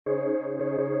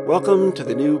Welcome to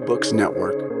the New Books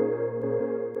Network.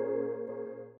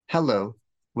 Hello,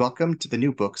 welcome to the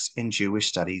New Books in Jewish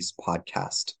Studies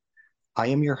podcast. I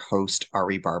am your host,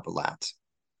 Ari Barbalat.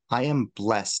 I am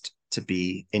blessed to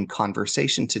be in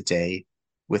conversation today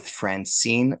with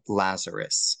Francine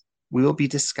Lazarus. We will be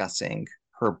discussing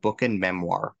her book and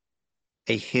memoir,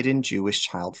 A Hidden Jewish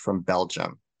Child from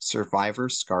Belgium,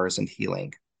 Survivors, Scars, and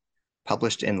Healing,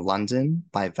 published in London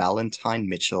by Valentine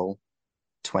Mitchell,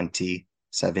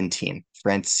 2017.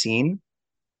 Francine,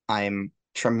 I'm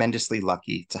tremendously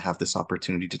lucky to have this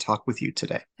opportunity to talk with you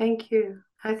today. Thank you.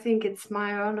 I think it's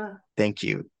my honor. Thank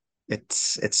you.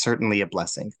 It's certainly a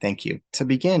blessing. Thank you. To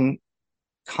begin,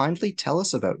 kindly tell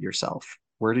us about yourself.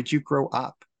 Where did you grow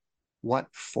up? What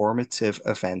formative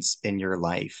events in your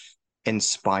life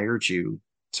inspired you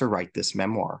to write this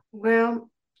memoir?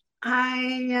 Well,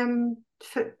 I'm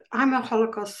a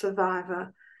Holocaust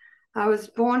survivor. I was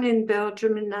born in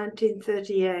Belgium in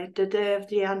 1938, the day of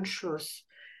the Anschluss.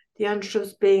 The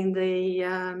Anschluss being the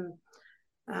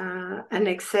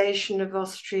annexation of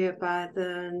Austria by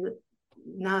the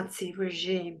Nazi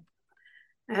regime.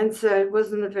 And so it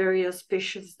wasn't a very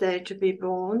auspicious day to be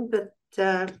born, but,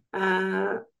 I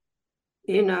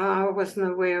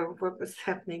wasn't aware of what was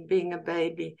happening being a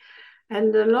baby.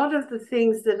 And a lot of the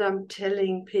things that I'm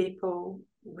telling people,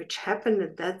 which happened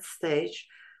at that stage,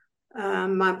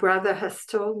 my brother has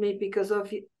told me because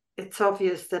it's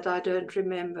obvious that I don't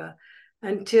remember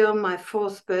until my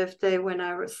fourth birthday when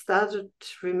I started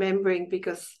remembering,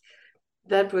 because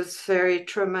that was very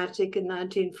traumatic in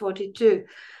 1942.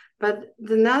 But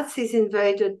the Nazis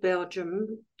invaded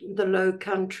Belgium, the Low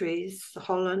Countries,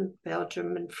 Holland,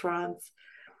 Belgium, and France.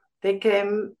 They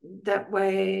came that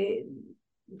way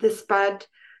despite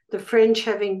the French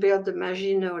having built the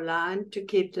Maginot Line to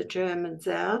keep the Germans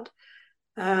out.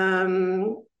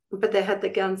 But they had the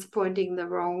guns pointing the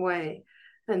wrong way.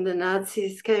 And the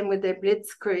Nazis came with their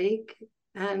blitzkrieg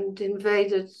and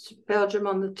invaded Belgium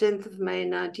on the 10th of May,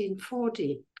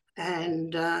 1940.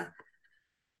 And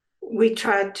we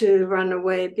tried to run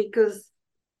away because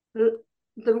the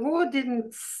war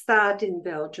didn't start in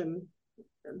Belgium.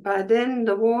 By then,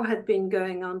 the war had been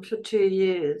going on for 2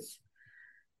 years.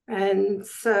 And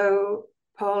so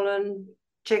Poland,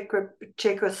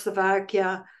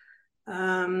 Czechoslovakia,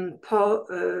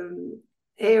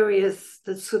 areas,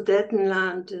 the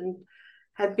Sudetenland, and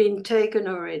had been taken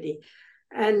already.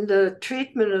 And the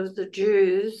treatment of the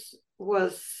Jews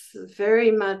was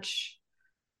very much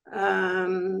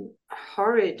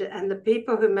horrid. And the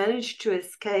people who managed to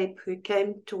escape, who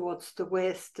came towards the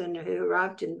West and who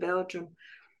arrived in Belgium,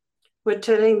 were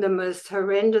telling the most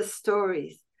horrendous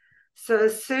stories. So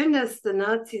as soon as the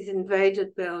Nazis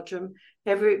invaded Belgium,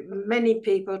 many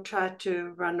people tried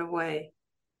to run away.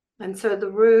 And so the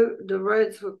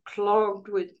roads were clogged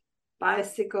with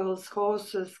bicycles,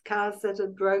 horses, cars that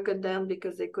had broken down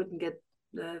because they couldn't get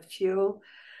fuel.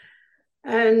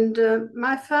 And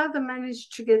my father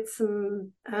managed to get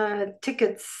some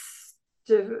tickets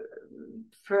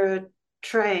for a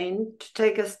train to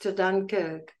take us to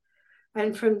Dunkirk.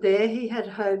 And from there, he had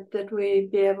hoped that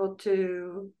we'd be able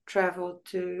to travel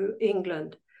to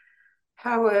England.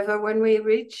 However, when we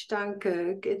reached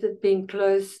Dunkirk, it had been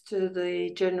closed to the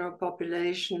general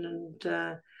population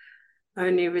and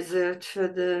only reserved for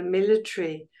the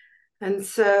military. And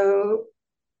so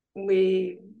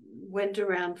we went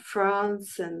around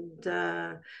France and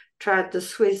tried the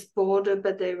Swiss border,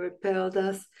 but they repelled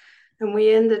us. And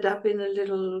we ended up in a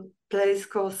little place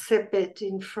called Sepet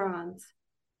in France.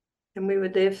 And we were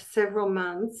there for several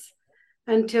months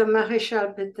until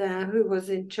Maréchal Pétain, who was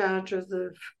in charge of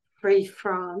the Free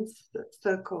France, the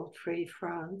so-called Free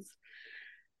France,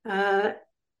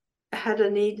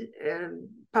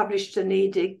 published an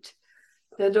edict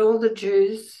that all the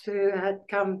Jews who had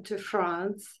come to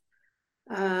France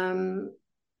had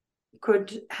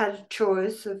a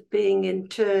choice of being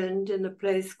interned in a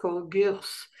place called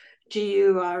Gurs,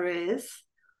 Gurs,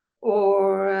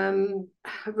 or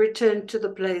return to the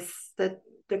place the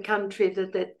country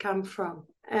that they'd come from.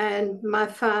 And my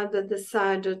father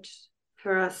decided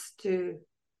for us to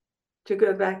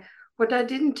go back. What I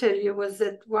didn't tell you was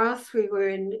that whilst we were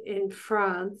in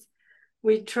France,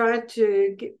 we tried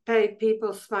to pay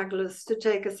people smugglers to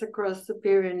take us across the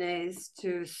Pyrenees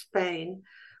to Spain,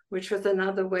 which was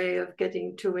another way of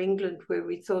getting to England where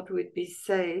we thought we'd be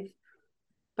safe.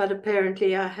 But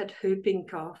apparently I had whooping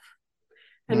cough.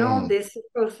 And all this, of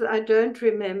course, I don't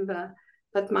remember,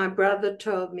 but my brother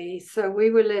told me. So we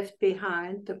were left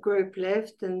behind. The group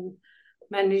left and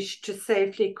managed to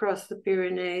safely cross the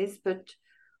Pyrenees, but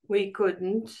we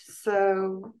couldn't.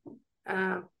 So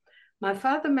My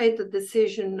father made the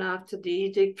decision after the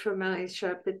edict from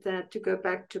Marie-Chapetin to go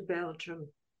back to Belgium.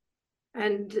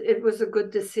 And it was a good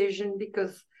decision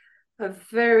because a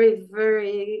very,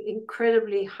 very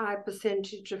incredibly high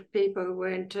percentage of people who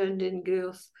were interned in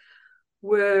Gurs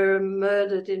were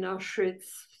murdered in Auschwitz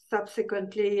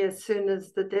subsequently as soon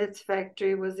as the death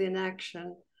factory was in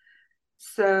action.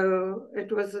 So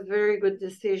it was a very good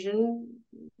decision,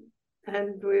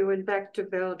 and we went back to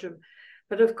Belgium.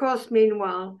 But of course,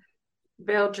 meanwhile,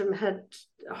 Belgium had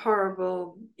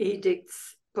horrible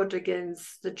edicts put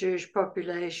against the Jewish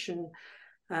population.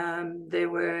 They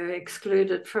were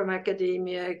excluded from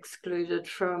academia, excluded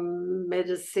from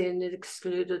medicine,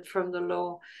 excluded from the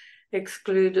law,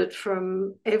 excluded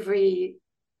from every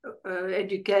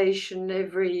education,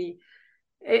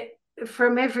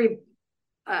 from every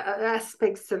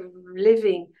aspects of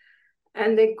living,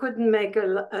 and they couldn't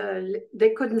they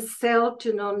couldn't sell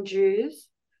to non-Jews,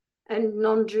 and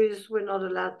non-Jews were not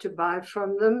allowed to buy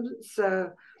from them, so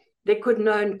they couldn't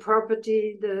own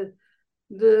property.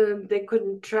 They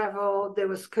couldn't travel. There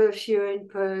was curfew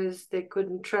imposed. They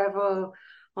couldn't travel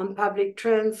on public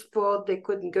transport. They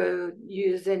couldn't go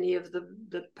use any of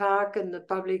the park and the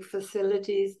public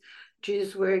facilities.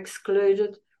 Jews were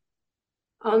excluded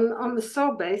on the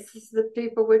sole basis that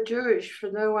people were Jewish for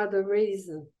no other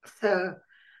reason. So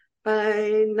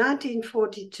by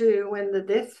 1942, when the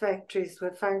death factories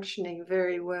were functioning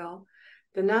very well,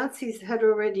 the Nazis had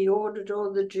already ordered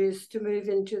all the Jews to move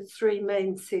into 3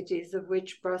 main cities, of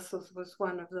which Brussels was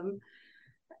one of them.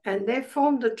 And they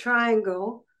formed a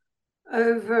triangle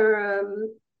over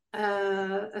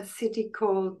a city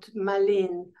called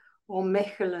Malines or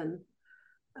Mechelen.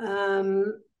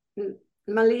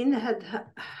 Malines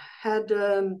had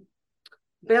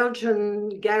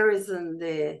Belgian garrison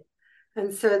there.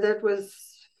 And so that was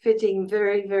fitting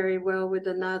very, very well with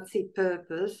the Nazi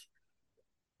purpose.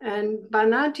 And by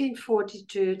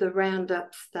 1942, the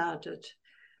roundup started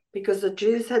because the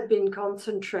Jews had been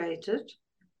concentrated,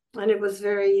 and it was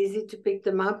very easy to pick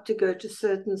them up, to go to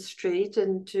certain street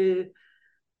and to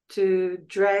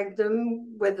drag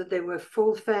them, whether they were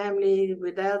full family,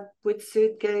 with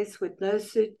suitcase, with no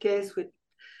suitcase, with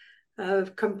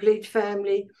complete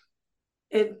family.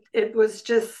 It was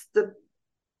just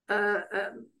a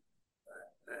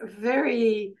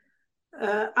very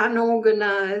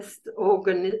unorganized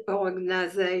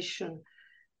organization.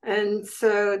 And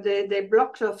so they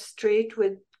blocked off street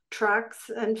with trucks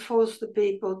and forced the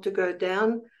people to go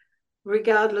down,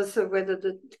 regardless of whether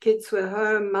the kids were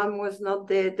home. Mum was not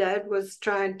there. Dad was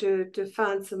trying to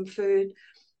find some food.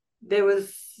 There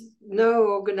was no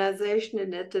organization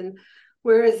in it. And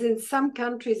whereas in some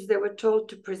countries they were told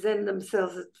to present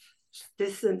themselves at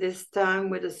this and this time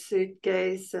with a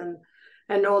suitcase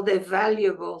and all their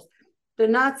valuables, the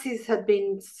Nazis had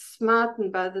been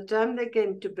smartened by the time they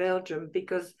came to Belgium,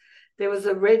 because there was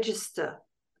a register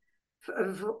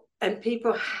and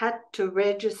people had to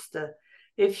register.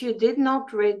 If you did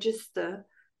not register,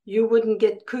 you wouldn't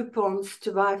get coupons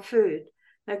to buy food.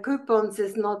 Now, coupons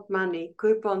is not money.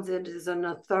 Coupons is an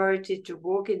authority to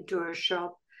walk into a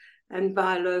shop and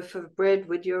buy a loaf of bread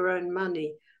with your own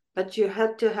money. But you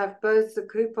had to have both the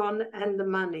coupon and the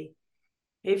money.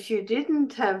 If you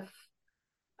didn't have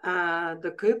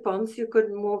the coupons, you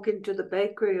couldn't walk into the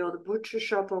bakery or the butcher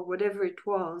shop or whatever it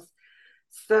was.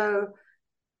 So,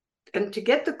 and to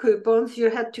get the coupons, you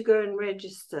had to go and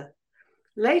register.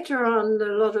 Later on, a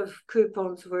lot of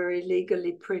coupons were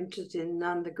illegally printed in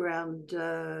underground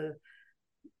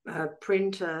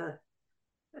printer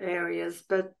areas,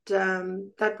 but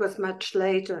that was much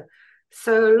later.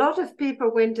 So a lot of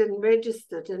people went and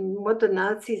registered, and what the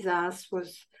Nazis asked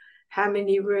was, how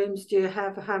many rooms do you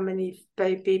have? How many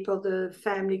people the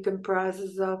family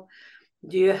comprises of?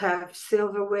 Do you have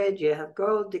silverware? Do you have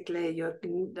gold? Declare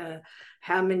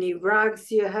how many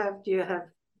rugs you have? Do you have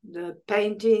the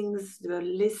paintings?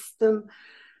 List them.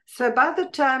 So by the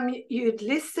time you'd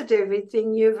listed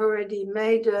everything, you've already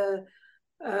made a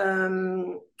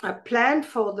plan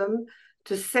for them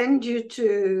to send you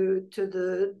to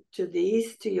the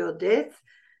east to your death,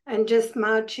 and just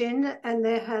march in, and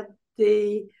they had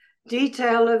the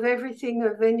detail of everything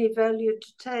of any value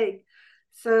to take.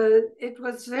 So it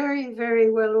was very,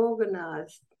 very well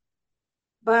organized.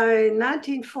 By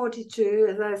 1942,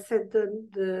 as I said,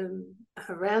 the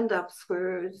roundups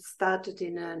were started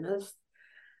in earnest.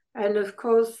 And of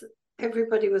course,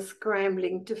 everybody was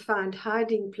scrambling to find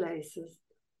hiding places.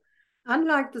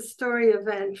 Unlike the story of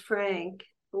Anne Frank,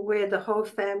 where the whole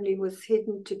family was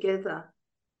hidden together,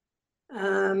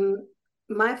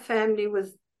 my family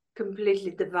was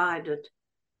completely divided.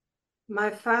 My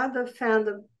father found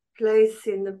a place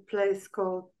in a place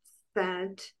called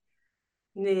Saint,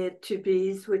 near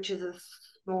Tubize, which is a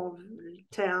small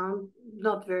town,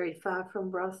 not very far from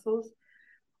Brussels.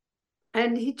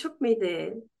 And he took me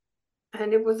there,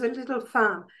 and it was a little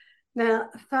farm. Now,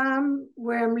 a farm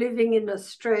where I'm living in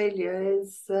Australia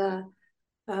is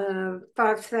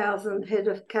 5,000 head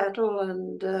of cattle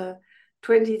and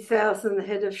 20,000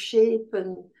 head of sheep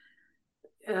and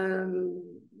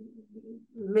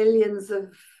millions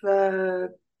of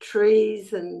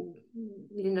trees, and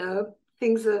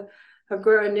things are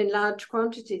grown in large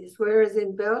quantities. Whereas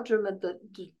in Belgium at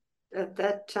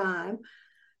that time,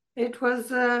 it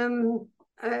was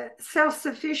a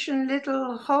self-sufficient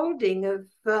little holding of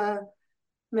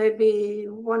maybe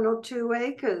 1 or 2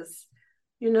 acres.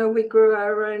 We grew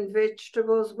our own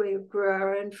vegetables, we grew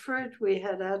our own fruit, we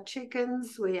had our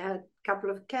chickens, we had a couple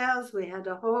of cows, we had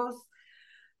a horse,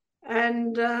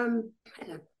 and a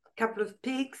couple of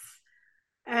pigs.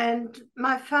 And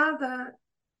my father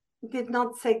did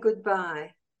not say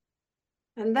goodbye.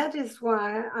 And that is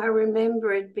why I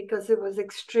remember it, because it was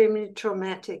extremely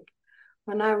traumatic.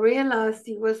 When I realized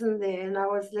he wasn't there and I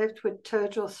was left with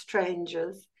total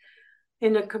strangers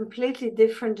in a completely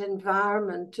different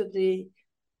environment to the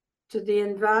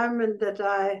environment that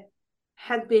I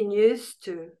had been used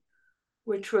to,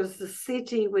 which was the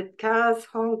city with cars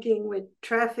honking, with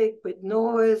traffic, with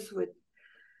noise, with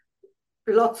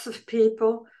lots of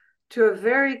people, to a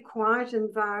very quiet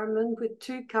environment with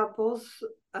 2 couples,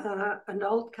 an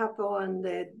old couple and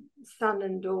their son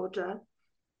and daughter,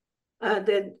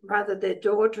 their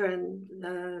daughter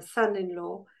and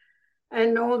son-in-law,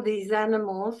 and all these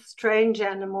animals, strange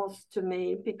animals to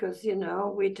me, because,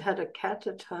 we'd had a cat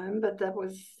at home, but that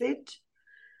was it.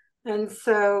 And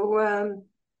so,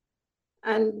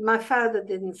 and my father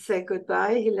didn't say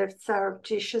goodbye. He left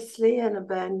surreptitiously and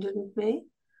abandoned me.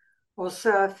 Or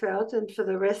so I felt, and for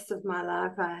the rest of my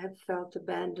life, I have felt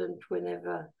abandoned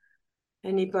whenever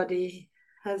anybody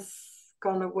has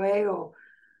gone away or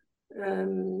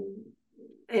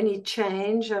any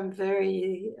change. I'm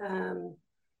very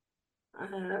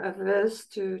averse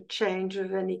to change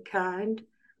of any kind.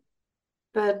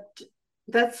 But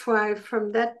that's why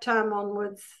from that time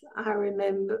onwards, I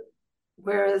remember,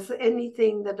 whereas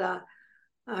anything that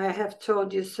I have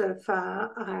told you so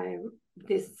far,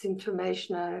 this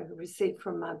information I received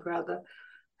from my brother,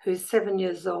 who's 7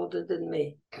 years older than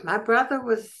me. My brother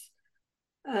was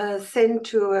sent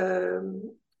to a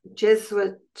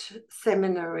Jesuit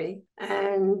seminary,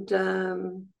 and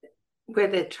where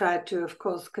they tried to, of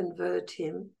course, convert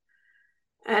him.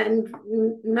 And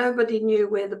nobody knew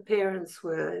where the parents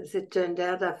were. As it turned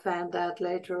out, I found out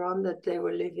later on that they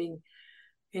were living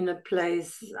in a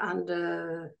place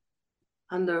under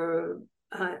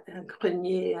a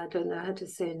grenier, I don't know how to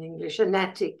say in English, an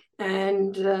attic.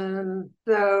 And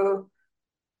so,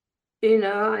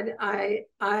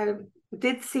 I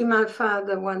did see my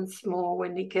father once more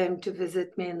when he came to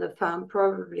visit me in the farm,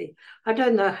 probably. I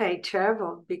don't know how he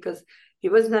traveled, because he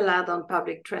wasn't allowed on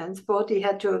public transport. He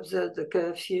had to observe the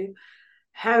curfew.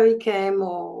 How he came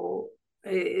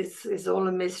is all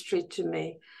a mystery to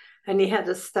me. And he had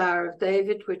a Star of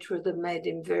David, which would have made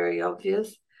him very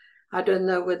obvious. I don't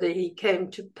know whether he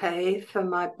came to pay for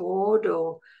my board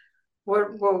or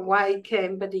why he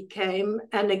came, but he came,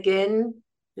 and again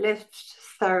left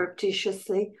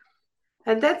surreptitiously.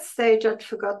 At that stage, I'd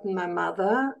forgotten my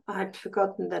mother. I'd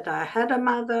forgotten that I had a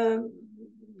mother.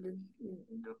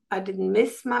 I didn't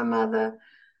miss my mother.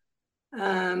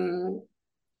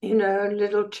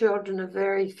 Little children are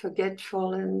very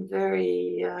forgetful and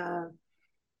very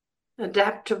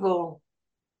adaptable.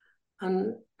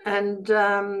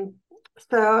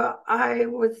 So I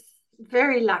was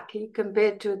very lucky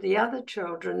compared to the other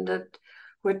children that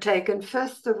were taken.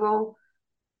 First of all,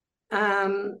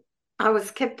 I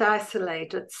was kept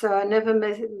isolated, so I never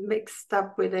mixed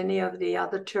up with any of the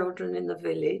other children in the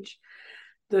village.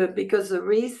 Because the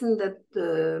reason that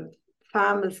the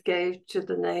farmers gave to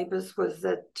the neighbors was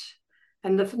that,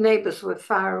 and the neighbors were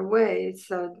far away,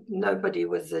 so nobody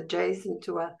was adjacent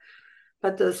to us.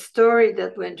 But the story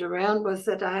that went around was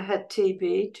that I had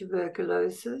TB,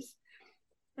 tuberculosis.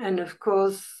 And of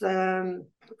course,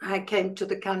 I came to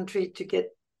the country to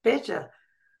get better.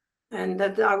 And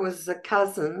that I was a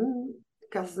cousin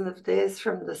of theirs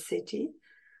from the city.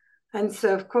 And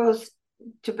so, of course,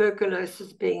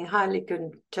 tuberculosis being highly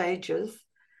contagious,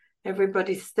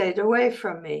 everybody stayed away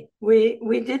from me.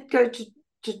 We did go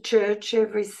to church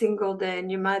every single day, and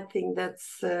you might think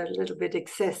that's a little bit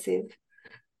excessive.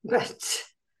 But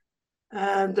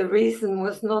the reason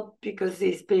was not because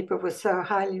these people were so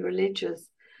highly religious.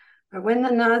 But when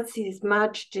the Nazis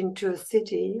marched into a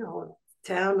city or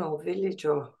town or village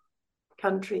or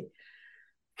country,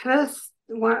 first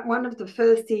one of the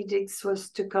first edicts was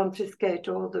to confiscate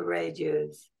all the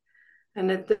radios. And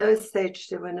at those stages,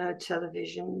 there were no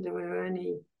television. There were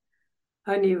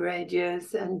only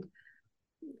radios. And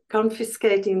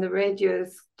confiscating the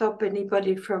radios stopped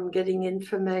anybody from getting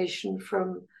information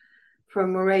from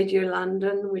Radio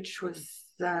London, which was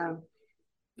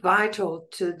vital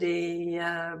to the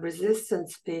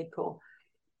resistance people.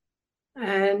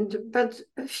 But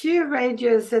a few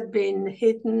radios had been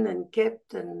hidden and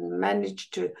kept and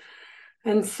managed to,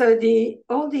 and so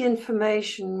all the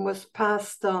information was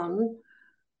passed on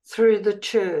through the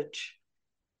church.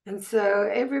 And so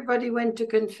everybody went to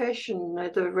confession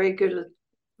at a regular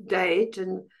date,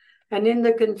 and in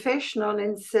the confessional,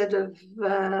 instead of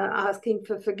asking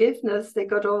for forgiveness, they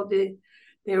got all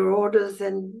their orders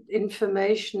and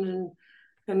information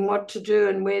and what to do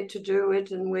and where to do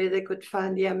it and where they could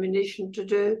find the ammunition to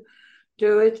do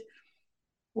it.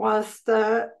 Whilst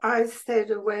I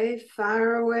stayed away,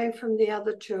 far away from the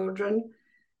other children.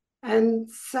 And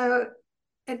so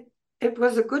it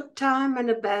was a good time and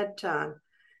a bad time.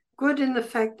 Good in the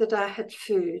fact that I had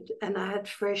food and I had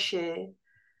fresh air,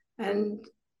 and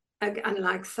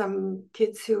unlike some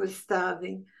kids who were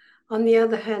starving. On the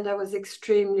other hand, I was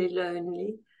extremely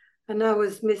lonely, and I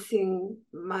was missing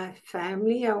my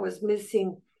family. I was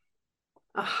missing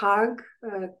a hug,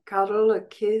 a cuddle, a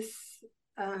kiss.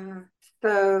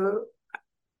 So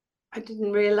I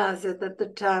didn't realize it at the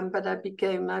time, but I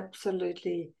became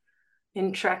absolutely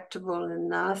intractable and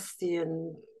nasty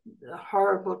and a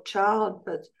horrible child.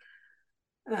 But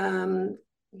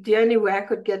the only way I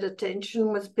could get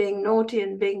attention was being naughty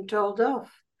and being told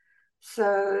off.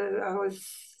 So I was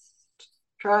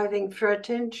striving for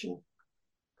attention.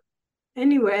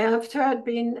 Anyway, after I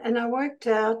worked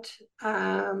out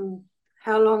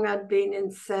how long I'd been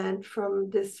in Sand from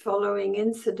this following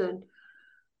incident.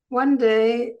 One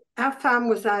day, our farm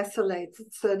was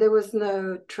isolated, so there was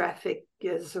no traffic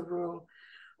as a rule.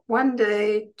 One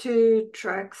day, 2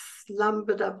 trucks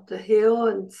lumbered up the hill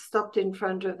and stopped in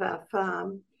front of our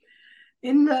farm.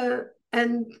 And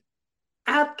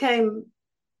out came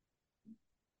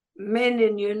men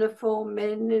in uniform,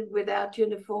 men without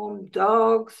uniform,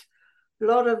 dogs, a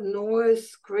lot of noise,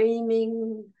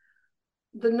 screaming.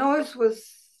 The noise was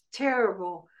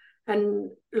terrible,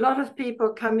 and a lot of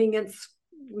people coming and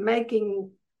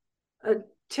making a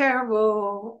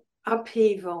terrible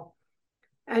upheaval.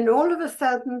 And all of a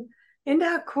sudden, in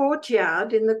our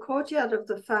courtyard, in the courtyard of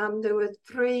the farm, there were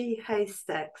 3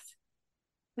 haystacks.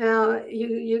 Now,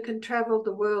 you can travel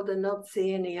the world and not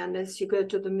see any unless you go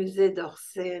to the Musée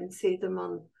d'Orsay and see them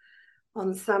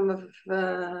on some of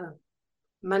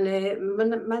Manet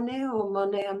or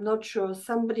Monet, I'm not sure.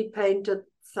 Somebody painted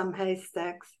some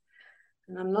haystacks,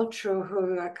 and I'm not sure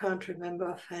who, I can't remember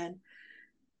offhand.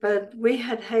 But we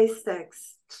had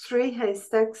haystacks, 3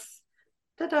 haystacks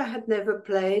that I had never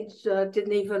played. I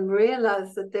didn't even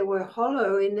realize that they were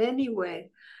hollow in any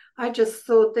way. I just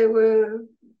thought the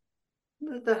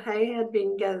hay had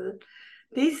been gathered.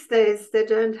 These days, they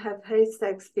don't have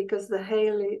haystacks because the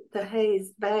hay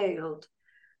is baled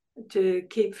to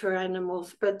keep for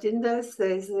animals. But in those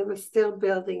days, they were still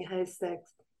building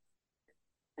haystacks.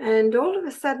 And all of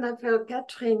a sudden, I felt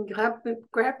Catherine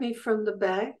grab me from the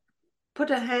back,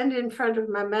 put a hand in front of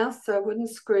my mouth so I wouldn't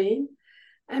scream,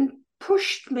 and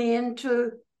pushed me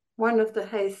into one of the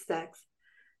haystacks.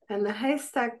 And the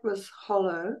haystack was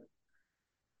hollow.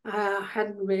 I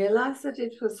hadn't realized that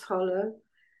it was hollow,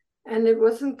 and it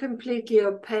wasn't completely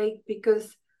opaque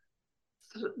because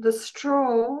the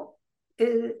straw,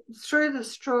 through the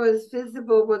straw is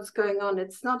visible what's going on.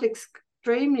 It's not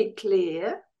extremely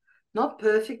clear, not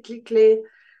perfectly clear,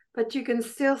 but you can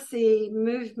still see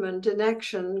movement and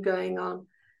action going on.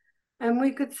 And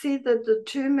we could see that the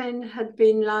 2 men had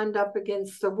been lined up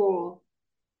against the wall.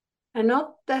 And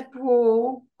up that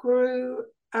wall grew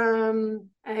a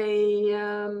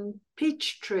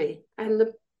peach tree. And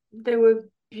there were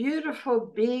beautiful,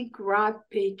 big, ripe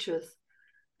peaches.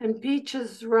 And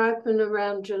peaches ripen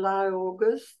around July,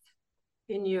 August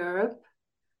in Europe.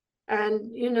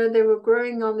 And, they were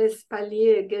growing on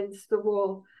espalier against the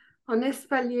wall. On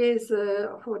espalier is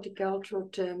a horticultural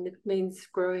term. It means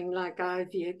growing like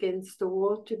ivy against the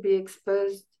wall to be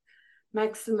exposed,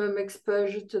 maximum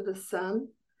exposure to the sun.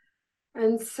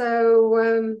 And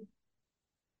so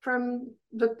from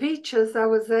the peaches, I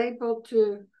was able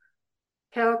to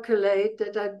calculate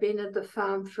that I'd been at the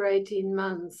farm for 18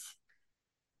 months.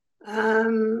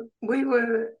 We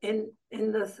were in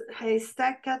the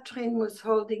haystack. Catherine was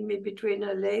holding me between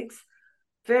her legs,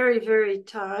 very, very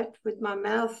tight, with my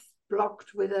mouth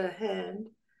blocked with her hand.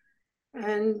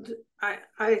 And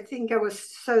I think I was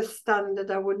so stunned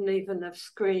that I wouldn't even have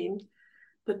screamed.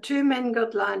 the two men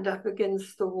got lined up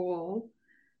against the wall,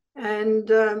 and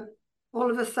all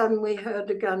of a sudden we heard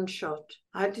a gunshot.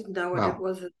 I didn't know what it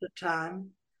was at the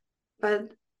time,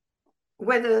 but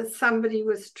whether somebody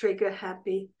was trigger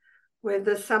happy,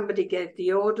 whether somebody gave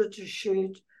the order to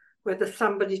shoot, whether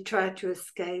somebody tried to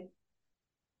escape,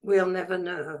 we'll never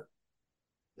know.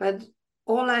 But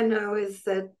all I know is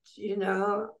that, you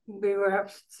know, we were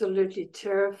absolutely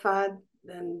terrified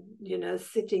and, you know,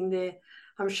 sitting there.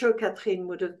 I'm sure Catherine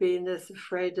would have been as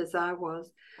afraid as I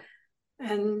was.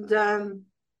 And then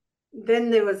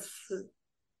there was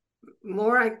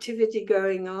more activity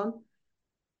going on.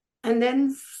 And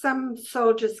then some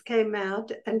soldiers came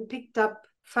out and picked up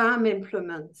farm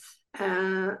implements.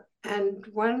 And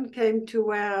one came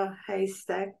to our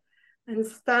haystack and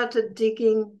started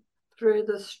digging through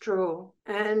the straw.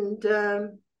 And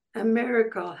a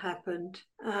miracle happened.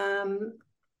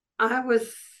 I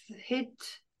was hit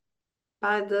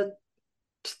by the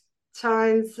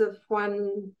tines of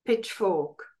one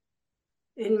pitchfork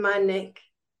in my neck.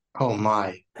 Oh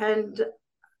my. And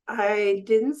I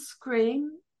didn't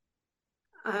scream.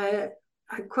 I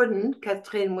couldn't.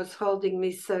 Catherine was holding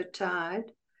me so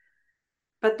tight.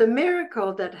 But the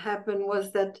miracle that happened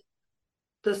was that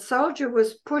the soldier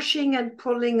was pushing and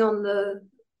pulling on the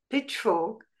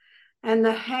pitchfork, and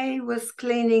the hay was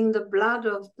cleaning the blood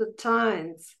of the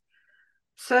tines.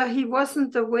 So he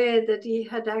wasn't aware that he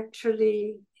had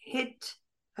actually hit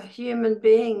a human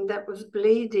being that was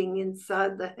bleeding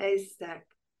inside the haystack.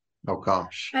 Oh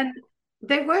gosh. And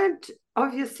they weren't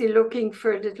obviously looking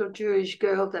for a little Jewish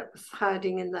girl that was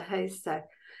hiding in the haystack.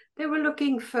 They were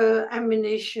looking for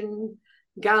ammunition,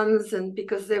 guns, and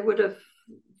because they would have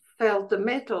felt the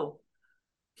metal.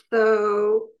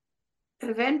 So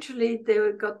eventually they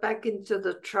got back into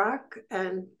the truck,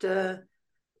 and there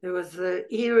was an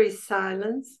eerie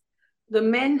silence. The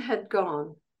men had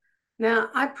gone. Now,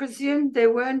 I presume they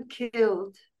weren't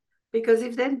killed, because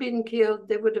if they'd been killed,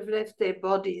 they would have left their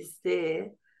bodies there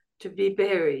to be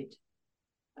buried.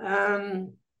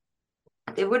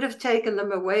 They would have taken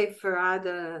them away for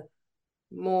either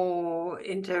more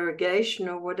interrogation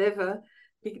or whatever,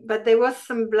 but there was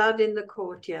some blood in the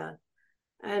courtyard.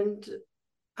 And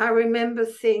I remember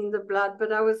seeing the blood,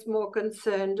 but I was more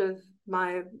concerned of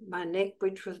my neck,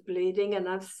 which was bleeding, and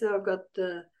I've still got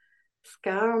the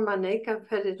scar on my neck. I've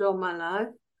had it all my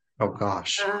life. Oh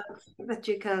gosh. But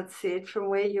you can't see it from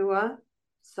where you are.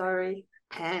 Sorry.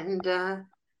 And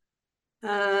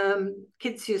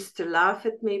kids used to laugh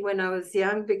at me when I was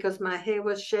young because my hair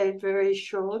was shaved very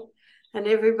short, and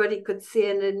everybody could see,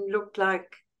 and it looked like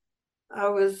I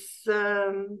was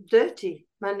dirty.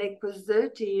 My neck was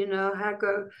dirty. You know,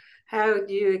 how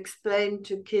do you explain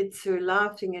to kids who are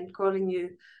laughing and calling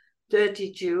you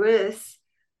dirty Jewess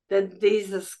that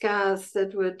these are scars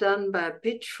that were done by a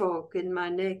pitchfork in my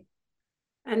neck?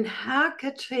 And how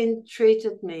Catherine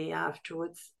treated me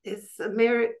afterwards is a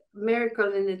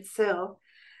miracle in itself,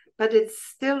 but it's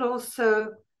still also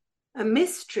a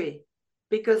mystery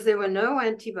because there were no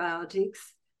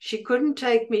antibiotics. She couldn't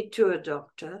take me to a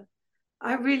doctor.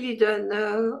 I really don't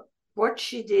know what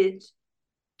she did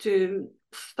to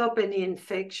stop any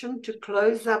infection, to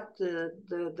close up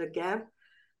the gap.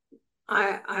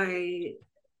 I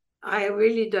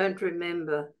really don't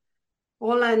remember.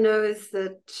 All I know is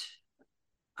that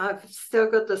I've still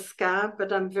got the scar,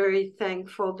 but I'm very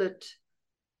thankful that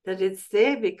it's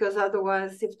there, because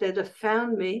otherwise, if they'd have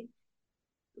found me,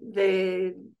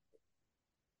 they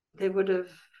would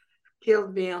have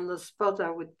killed me on the spot,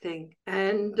 I would think.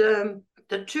 And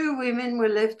the two women were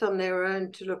left on their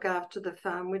own to look after the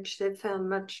farm, which they found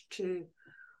much too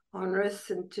onerous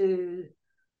and too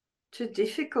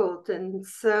difficult. And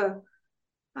so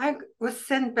I was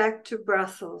sent back to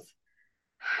Brussels.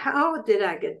 How did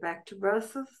I get back to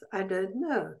Brussels? I don't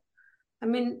know. I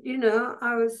mean, you know,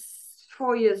 I was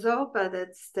 4 years old by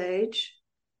that stage,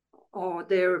 or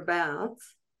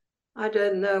thereabouts. I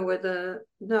don't know whether,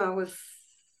 no, I was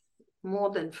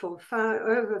more than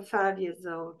over 5 years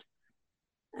old.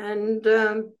 And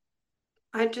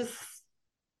I just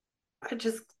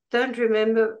don't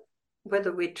remember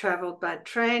whether we traveled by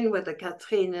train, whether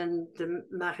Catherine and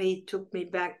Marie took me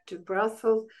back to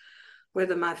Brussels,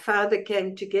 whether my father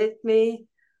came to get me.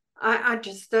 I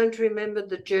just don't remember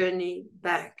the journey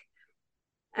back.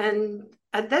 And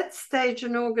at that stage,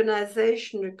 an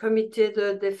organization, the Comité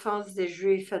de Défense des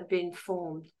Juifs, had been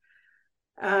formed.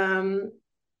 And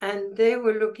they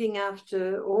were looking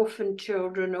after orphan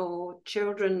children or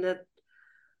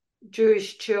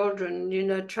Jewish children, you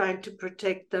know, trying to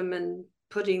protect them and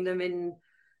putting them in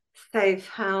safe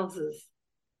houses.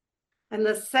 And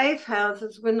the safe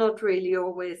houses were not really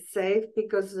always safe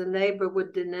because the neighbor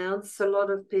would denounce a lot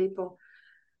of people.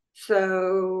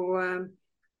 So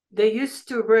they used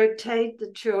to rotate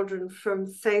the children from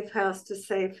safe house to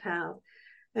safe house.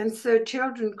 And so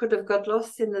children could have got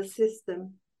lost in the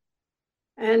system.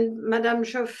 And Madame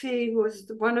Joffy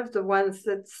was one of the ones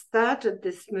that started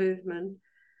this movement.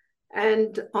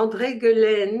 And André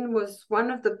Guelen was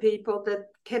one of the people that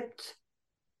kept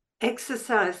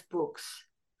exercise books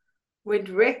with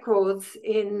records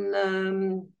in,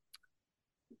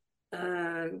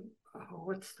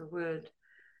 what's the word?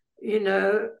 You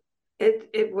know,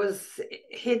 it was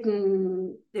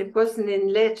hidden. It wasn't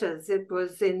in letters. It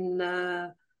was in, I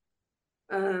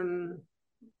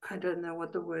don't know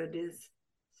what the word is.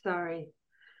 Sorry.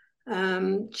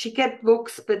 She kept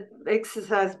books, but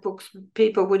exercise books,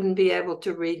 people wouldn't be able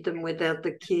to read them without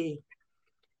the key,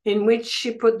 in which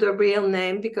she put the real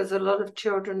name because a lot of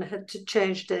children had to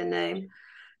change their name.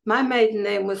 My maiden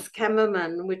name was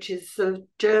Kammermann, which is a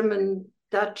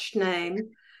German-Dutch name,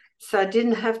 so I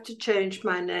didn't have to change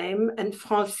my name, and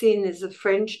Francine is a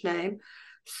French name,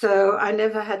 so I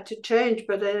never had to change.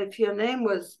 But if your name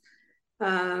was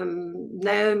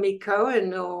Naomi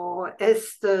Cohen or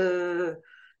Esther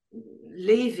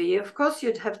Levy, of course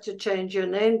you'd have to change your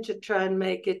name to try and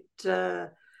make it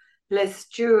less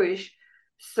Jewish.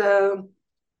 So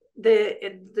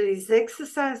these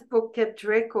exercise book kept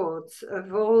records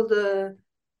of all the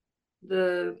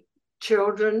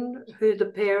children, who the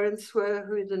parents were,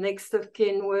 who the next of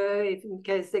kin were, if in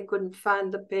case they couldn't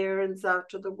find the parents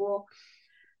after the war,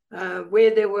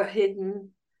 where they were hidden,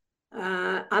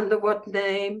 under what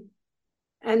name.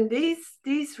 And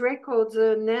these records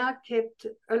are now kept,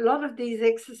 a lot of these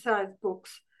exercise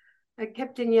books are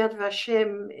kept in Yad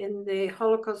Vashem in the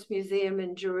Holocaust Museum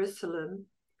in Jerusalem.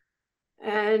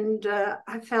 And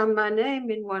I found my name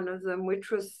in one of them,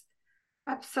 which was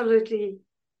absolutely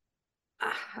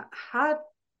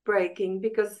heartbreaking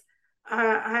because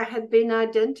I had been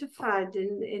identified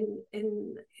in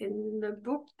a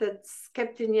book that's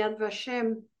kept in Yad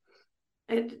Vashem.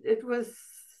 And it was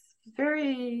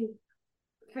very,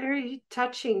 very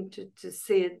touching to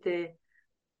see it there.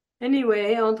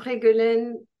 Anyway, André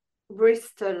Guelen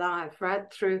risked her life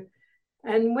right through.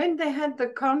 And when they had the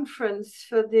conference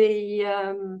for the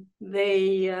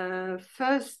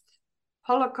first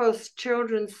Holocaust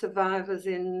children survivors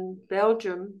in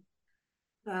Belgium,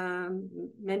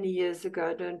 many years ago,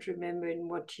 I don't remember in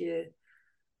what year,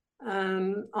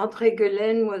 André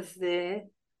Guelen was there,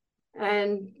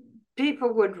 and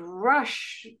people would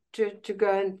rush to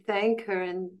go and thank her,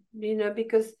 and you know,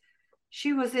 because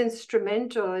she was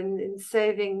instrumental in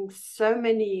saving so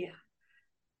many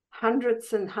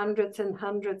hundreds and hundreds and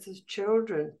hundreds of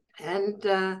children. And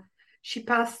she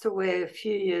passed away a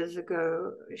few years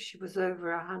ago. She was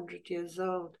over 100 years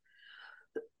old.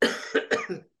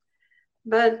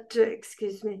 But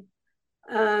excuse me.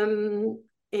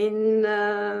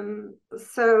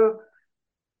 So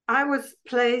I was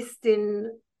placed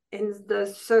in the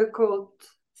so-called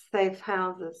safe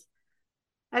houses.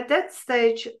 At that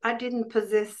stage, I didn't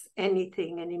possess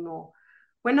anything anymore.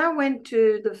 When I went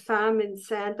to the farm in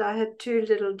Sand, I had two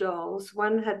little dolls.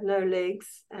 One had no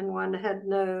legs and one had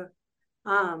no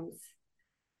arms.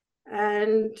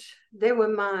 And they were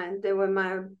mine. They were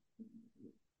my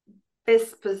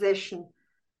best possession.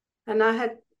 And I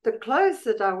had the clothes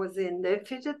that I was in. They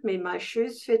fitted me. My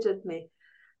shoes fitted me.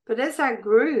 But as I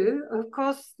grew, of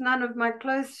course, none of my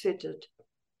clothes fitted.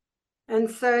 And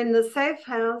so in the safe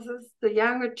houses, the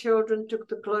younger children took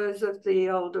the clothes of the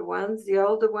older ones. The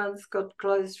older ones got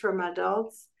clothes from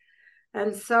adults,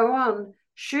 and so on.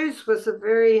 Shoes was a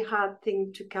very hard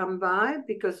thing to come by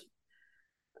because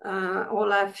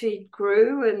all our feet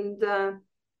grew. And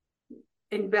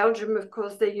in Belgium, of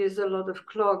course, they use a lot of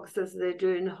clogs as they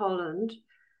do in Holland.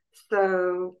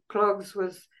 So clogs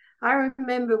was... I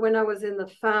remember when I was in the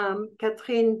farm,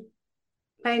 Catherine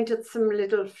painted some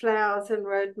little flowers and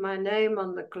wrote my name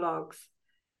on the clogs,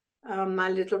 my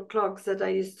little clogs that I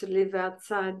used to leave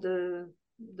outside the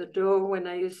door when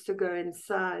I used to go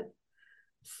inside.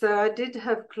 So I did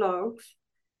have clogs,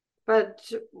 but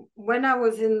when I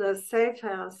was in the safe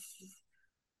house,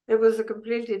 it was a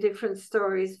completely different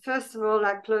story. First of all,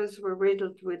 our clothes were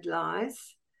riddled with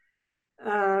lice.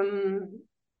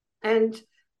 And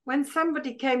when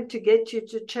somebody came to get you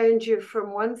to change you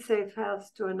from one safe house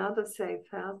to another safe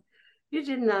house, you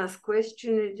didn't ask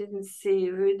questions, you didn't see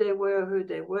who they were, who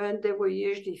they weren't. They were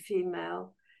usually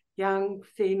female, young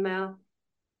female.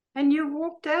 And you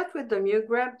walked out with them. You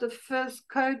grabbed the first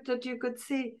coat that you could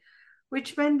see,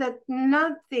 which meant that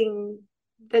nothing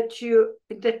that you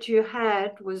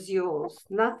had was yours.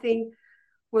 Nothing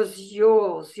was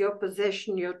yours, your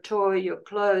possession, your toy, your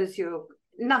clothes, your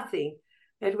nothing.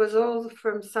 It was all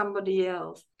from somebody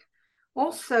else.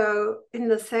 Also, in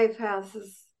the safe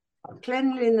houses,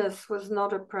 cleanliness was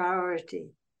not a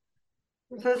priority.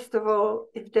 First of all,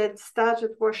 if they'd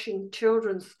started washing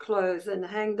children's clothes and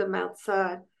hang them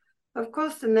outside, of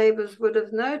course the neighbors would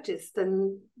have noticed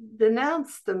and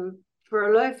denounced them. For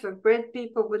a loaf of bread,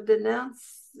 people would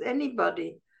denounce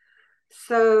anybody.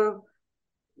 So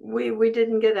we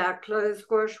didn't get our clothes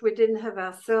washed. We didn't have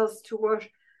ourselves to wash.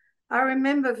 I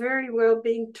remember very well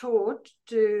being taught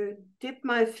to dip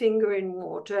my finger in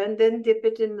water and then dip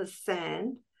it in the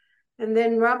sand and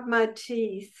then rub my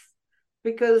teeth,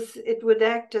 because it would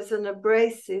act as an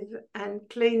abrasive and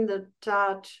clean the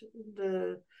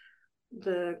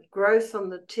growth on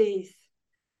the teeth.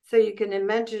 So you can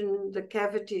imagine the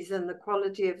cavities and the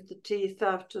quality of the teeth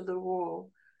after the war.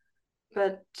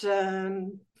 But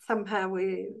somehow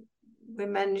we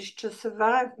managed to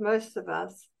survive, most of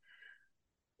us.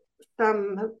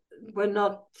 Some were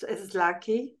not as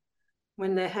lucky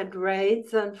when they had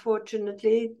raids,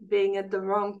 unfortunately, being at the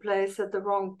wrong place at the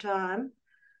wrong time.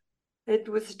 It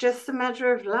was just a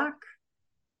matter of luck.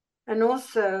 And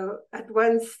also, at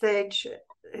one stage,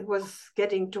 it was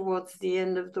getting towards the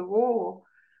end of the war.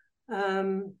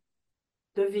 The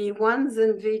V1s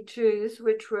and V2s,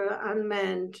 which were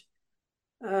unmanned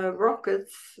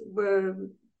rockets, were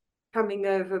coming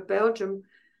over Belgium,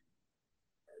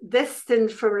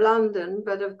 destined for London,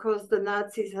 but of course the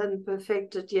Nazis hadn't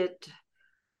perfected yet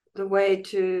the way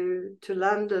to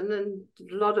London, and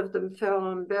a lot of them fell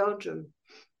on Belgium,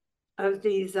 of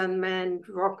these unmanned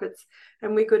rockets,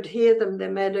 and we could hear them. They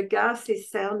made a ghastly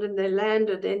sound and they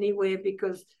landed anywhere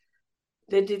because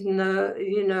they didn't know,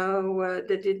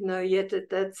 they didn't know yet at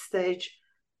that stage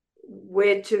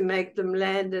where to make them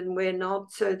land and where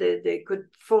not, so they could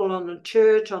fall on a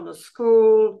church, on a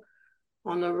school,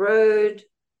 on a road,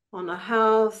 on a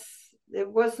house. It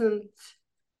wasn't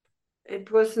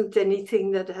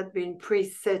anything that had been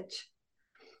preset.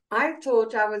 I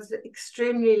thought I was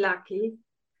extremely lucky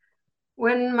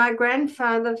when my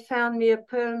grandfather found me a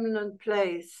permanent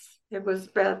place. It was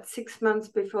about 6 months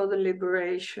before the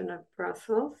liberation of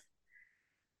Brussels.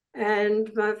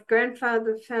 And my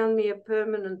grandfather found me a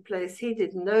permanent place. He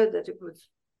didn't know that it was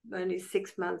only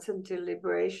 6 months until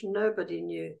liberation. Nobody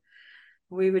knew.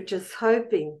 We were just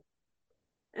hoping.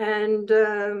 And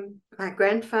my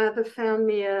grandfather found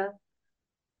me a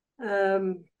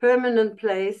permanent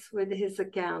place with his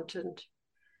accountant.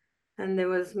 And there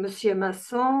was Monsieur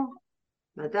Masson,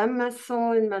 Madame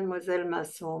Masson, and Mademoiselle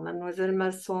Masson. Mademoiselle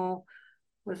Masson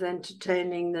was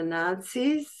entertaining the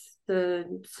Nazis,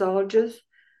 the soldiers,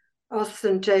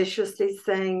 ostentatiously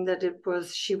saying that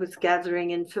she was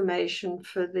gathering information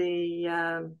for the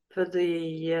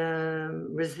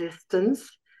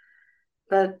resistance,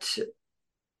 but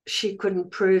she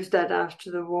couldn't prove that after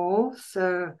the war,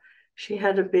 so she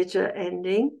had a bitter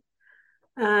ending.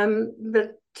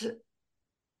 But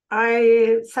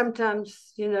I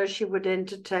sometimes, she would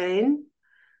entertain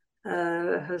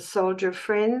her soldier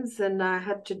friends, and I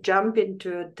had to jump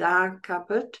into a dark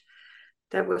cupboard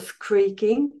that was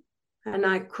creaking, and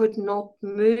I could not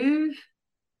move.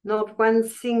 Not one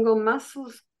single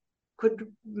muscle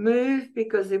could move,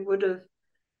 because it would have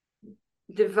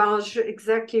divulged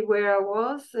exactly where I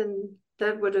was, and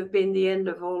that would have been the end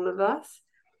of all of us.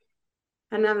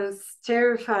 And I was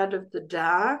terrified of the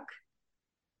dark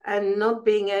and not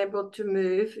being able to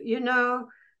move.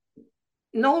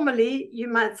 Normally you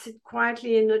might sit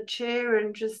quietly in a chair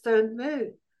and just don't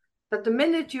move. But the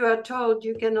minute you are told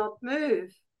you cannot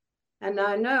move, and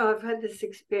I know I've had this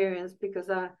experience because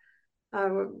I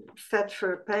sat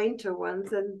for a painter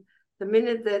once, and the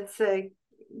minute they'd say,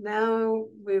 now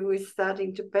we're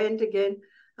starting to paint again,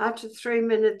 after 3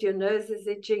 minutes your nose is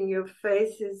itching, your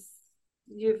face is,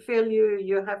 you feel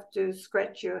you have to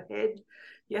scratch your head,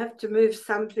 you have to move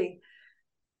something.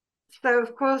 So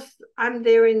of course I'm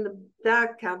there in the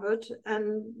dark cupboard,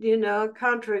 and I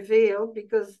can't reveal,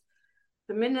 because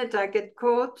the minute I get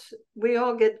caught, we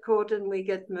all get caught and we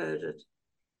get murdered.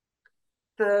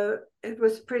 So it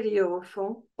was pretty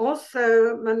awful.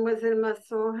 Also, Mademoiselle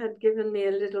Masson had given me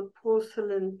a little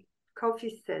porcelain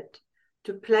coffee set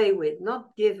to play with,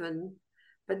 not given,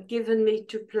 but given me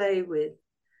to play with.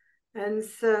 And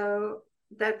so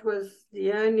that was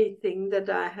the only thing that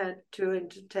I had to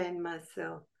entertain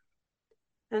myself.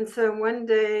 And so one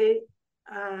day,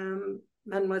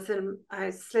 I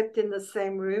slept in the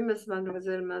same room as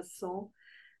Mademoiselle Masson,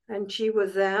 and she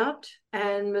was out,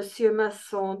 and Monsieur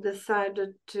Masson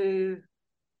decided to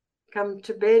come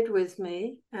to bed with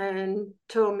me and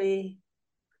told me,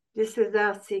 this is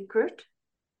our secret.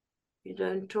 You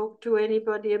don't talk to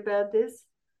anybody about this.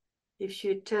 If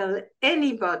you tell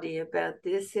anybody about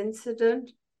this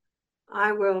incident,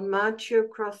 I will march you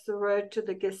across the road to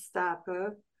the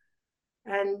Gestapo,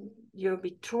 and you'll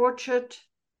be tortured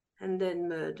and then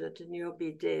murdered, and you'll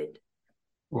be dead.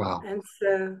 Wow.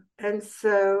 And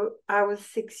so I was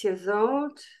 6 years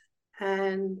old,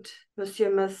 and Monsieur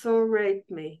Masson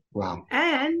raped me. Wow.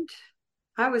 And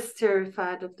I was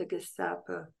terrified of the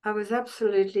Gestapo. I was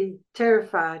absolutely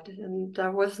terrified, and I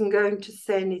wasn't going to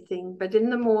say anything. But in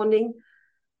the morning,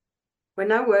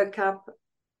 when I woke up,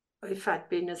 if I'd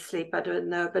been asleep, I don't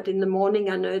know, but in the morning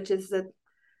I noticed that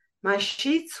my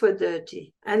sheets were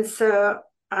dirty. And so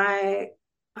I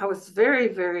was very,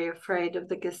 very afraid of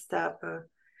the Gestapo.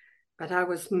 But I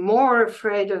was more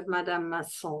afraid of Madame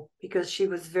Masson because she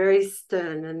was very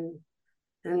stern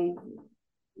and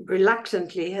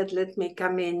reluctantly had let me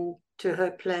come in to her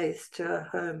place, to her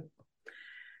home.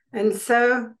 And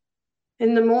so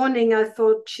in the morning, I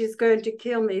thought she's going to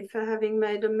kill me for having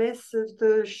made a mess of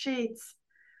the sheets.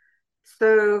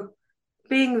 So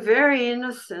being very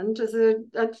innocent,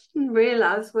 I didn't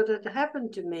realize what had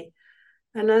happened to me.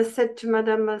 And I said to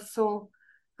Madame Masson,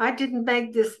 I didn't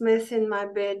make this mess in my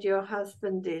bed, your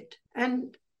husband did.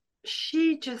 And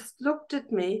she just looked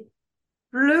at me,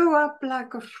 blew up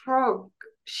like a frog.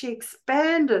 She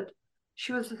expanded.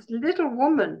 She was a little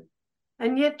woman,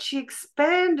 and yet she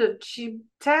expanded. She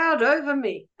towered over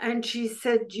me, and she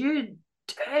said, you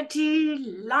dirty,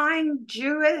 lying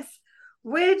Jewess,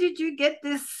 where did you get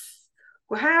this?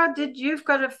 You've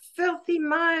got a filthy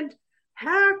mind.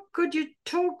 How could you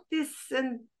talk this?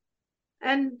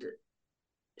 And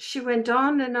she went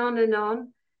on and on and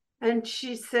on, and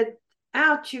she said,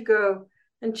 out you go.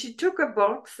 And she took a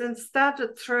box and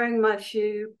started throwing my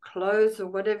few clothes or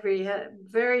whatever he had,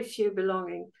 very few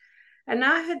belongings. And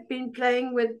I had been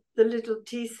playing with the little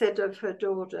tea set of her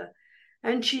daughter,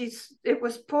 and it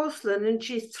was porcelain, and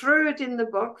she threw it in the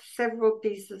box. Several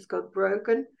pieces got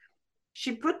broken.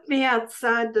 She put me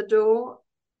outside the door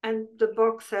and the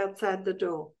box outside the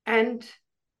door. And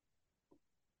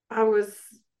I was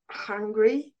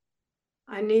hungry.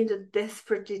 I needed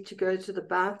desperately to go to the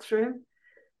bathroom.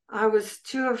 I was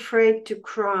too afraid to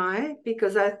cry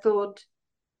because I thought,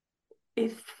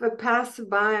 if a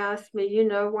passerby asked me,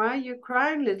 why are you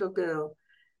crying, little girl?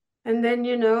 And then,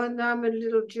 and I'm a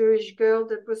little Jewish girl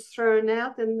that was thrown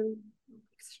out and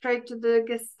straight to the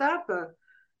Gestapo.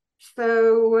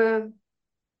 So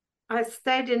I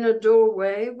stayed in a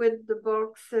doorway with the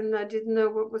box, and I didn't know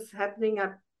what was happening.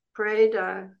 I prayed,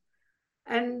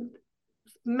 and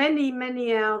many,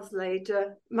 many hours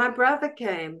later, my brother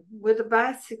came with a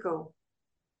bicycle.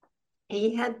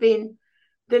 He had been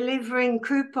delivering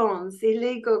coupons,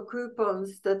 illegal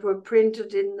coupons that were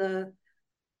printed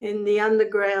in the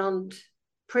underground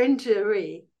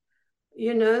printery,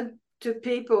 to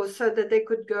people so that they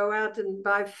could go out and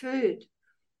buy food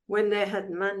when they had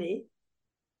money.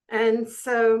 And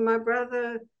so my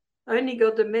brother only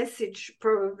got the message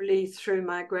probably through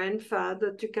my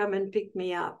grandfather to come and pick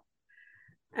me up.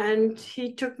 And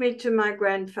he took me to my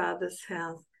grandfather's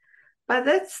house. By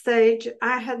that stage,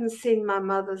 I hadn't seen my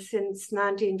mother since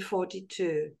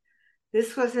 1942.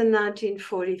 This was in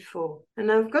 1944.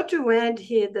 And I've got to add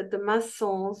here that the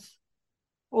Massons,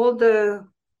 although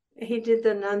he did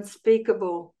an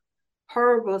unspeakable,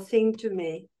 horrible thing to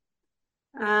me,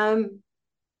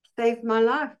 saved my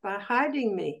life by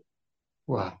hiding me.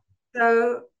 Wow.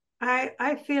 So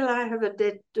I feel I have a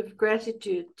debt of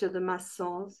gratitude to the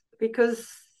Massons because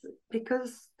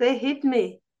they hid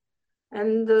me.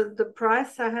 And the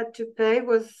price I had to pay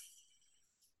was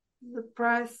the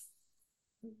price.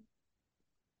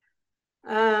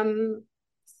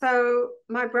 So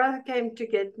my brother came to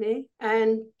get me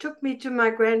and took me to my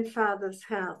grandfather's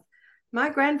house. My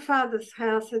grandfather's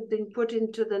house had been put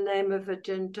into the name of a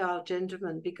Gentile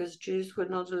gentleman because Jews were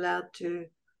not allowed to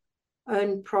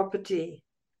own property.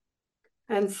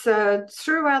 And so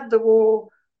throughout the war,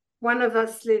 one of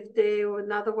us lived there, or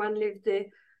another one lived there.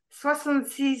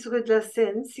 66 Rue de la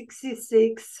Seine,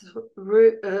 66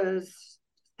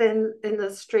 in the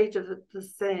street of the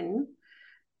Seine.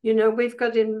 We've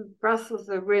got in Brussels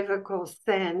a river called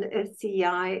Seine,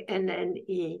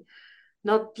 Seine,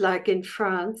 not like in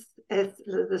France,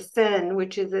 the Seine,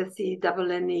 which is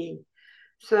Senne.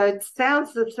 So it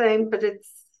sounds the same, but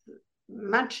it's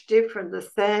much different. The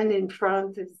Seine in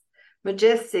France is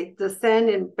majestic. The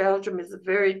Seine in Belgium is a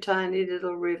very tiny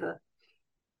little river.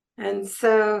 And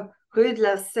so Rue de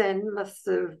la Seine must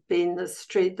have been the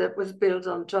street that was built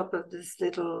on top of this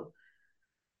little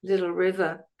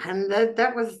river. And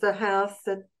that was the house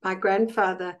that my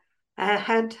grandfather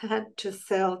had to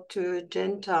sell to a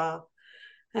Gentile.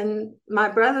 And my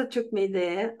brother took me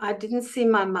there. I didn't see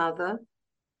my mother.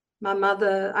 My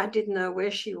mother, I didn't know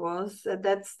where she was at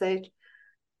that stage.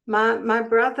 My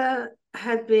brother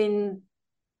had been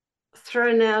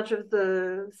thrown out of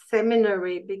the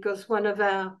seminary because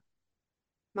my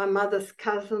mother's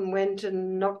cousin went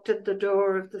and knocked at the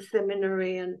door of the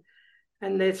seminary, and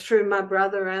they threw my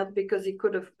brother out because he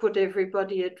could have put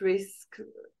everybody at risk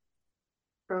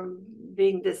from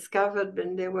being discovered,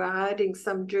 and they were hiding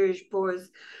some Jewish boys.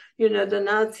 You know, the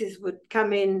Nazis would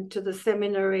come into the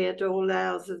seminary at all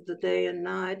hours of the day and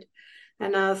night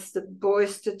and ask the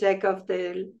boys to take off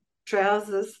their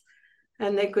trousers,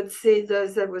 and they could see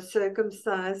those that were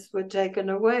circumcised were taken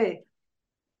away.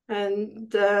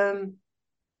 And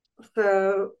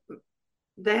so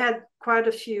they had quite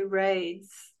a few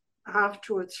raids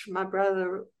afterwards. My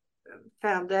brother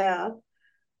found out,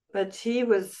 but he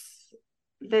was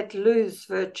let loose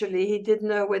virtually. He didn't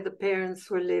know where the parents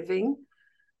were living,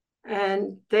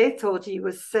 and they thought he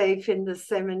was safe in the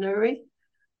seminary.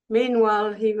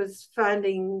 Meanwhile, he was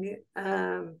finding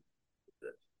where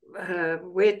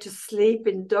to sleep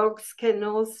in dogs'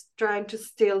 kennels, trying to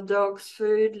steal dogs'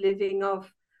 food, living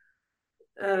off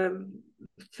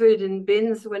food in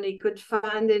bins when he could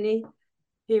find any.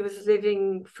 He was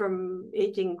living from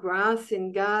eating grass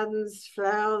in gardens,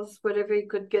 flowers, whatever he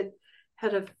could get.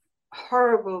 Had a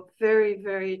horrible, very,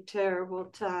 very terrible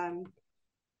time.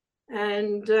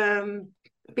 And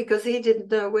because he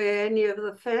didn't know where any of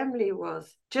the family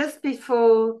was. Just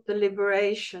before the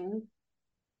liberation,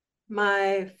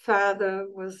 my father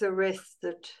was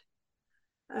arrested.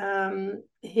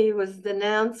 He was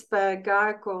denounced by a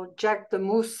guy called Jack the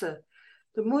Musa.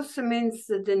 The Musa means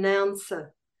the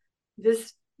denouncer.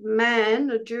 This man,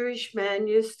 a Jewish man,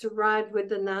 used to ride with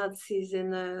the Nazis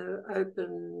in an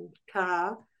open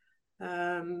car,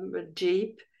 a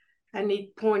jeep, and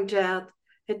he'd point out.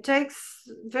 It takes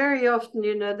very often,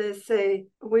 you know, they say,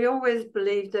 we always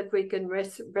believe that we can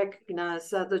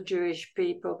recognize other Jewish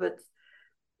people, but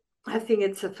I think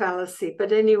it's a fallacy.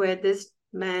 But anyway, this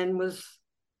man was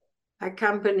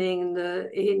accompanying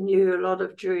he knew a lot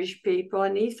of Jewish people,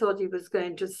 and he thought he was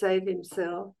going to save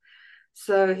himself.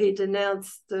 So he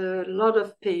denounced a lot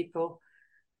of people.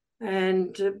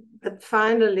 And but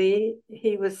finally,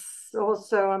 he was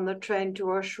also on the train to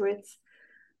Auschwitz,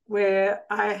 where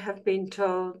I have been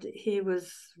told he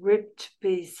was ripped to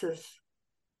pieces.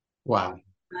 Wow.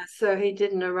 So he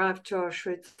didn't arrive to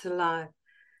Auschwitz alive.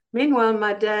 Meanwhile,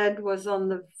 my dad was on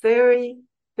the very,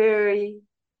 very,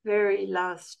 very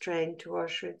last train to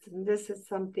Auschwitz. And this is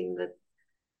something that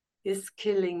is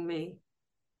killing me,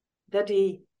 that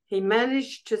he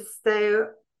managed to stay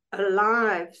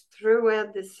alive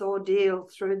throughout this ordeal,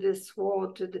 through this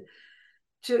war,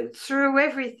 through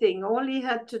everything. All he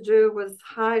had to do was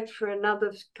hide for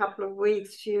another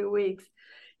few weeks.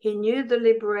 He knew the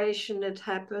liberation had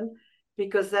happened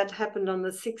because that happened on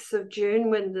the 6th of June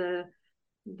when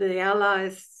the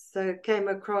Allies came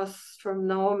across from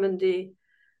Normandy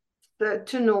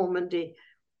to Normandy.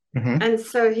 Mm-hmm. And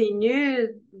so he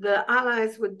knew the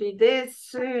Allies would be there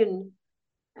soon.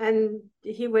 And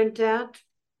he went out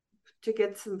to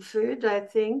get some food, I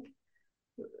think.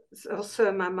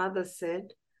 Also, my mother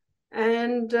said.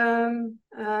 And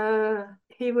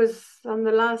he was on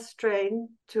the last train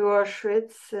to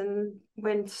Auschwitz and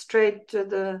went straight to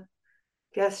the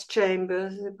gas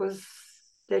chambers.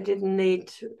 They didn't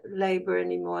need labor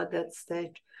anymore at that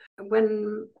stage.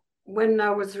 When I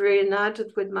was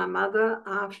reunited with my mother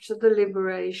after the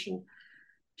liberation,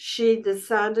 she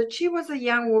decided, she was a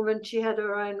young woman, she had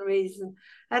her own reason.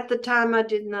 At the time, I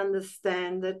didn't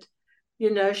understand that,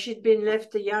 you know, she'd been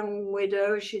left a young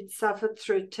widow, she'd suffered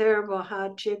through terrible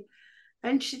hardship,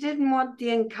 and she didn't want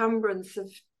the encumbrance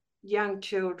of young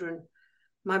children.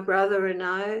 My brother and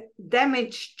I,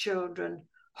 damaged children,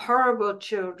 horrible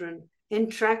children,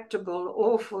 intractable,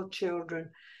 awful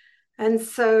children. And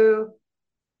so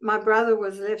my brother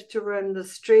was left to roam the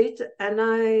street, and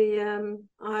I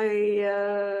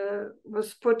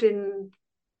was put in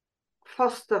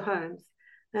foster homes.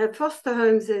 Now, foster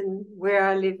homes where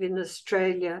I live in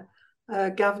Australia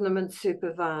are government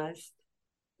supervised.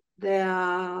 They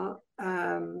are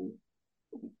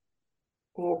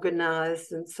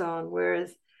organized and so on,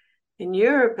 whereas in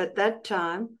Europe at that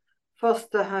time,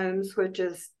 foster homes were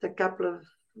just a couple of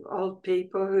old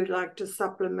people who like to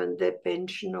supplement their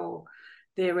pension or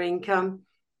their income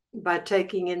by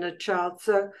taking in a child.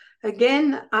 So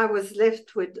again, I was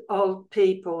left with old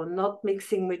people, not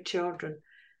mixing with children.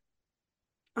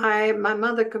 My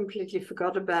mother completely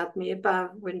forgot about me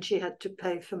about when she had to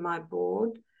pay for my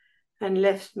board and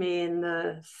left me in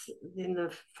the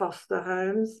foster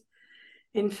homes.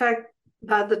 In fact,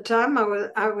 by the time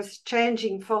I was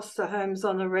changing foster homes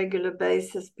on a regular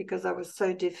basis because I was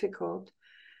so difficult.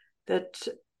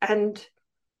 And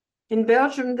in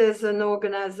Belgium, there's an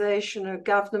organization, a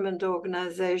government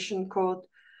organization called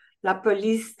La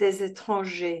Police des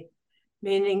Étrangers,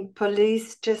 meaning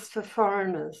police just for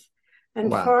foreigners.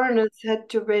 And Wow. foreigners had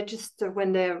to register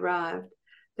when they arrived.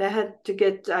 They had to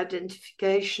get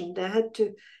identification. They had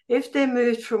to, if they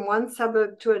moved from one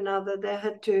suburb to another, they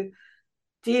had to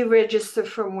deregister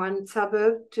from one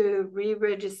suburb to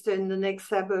re-register in the next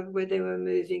suburb where they were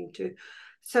moving to.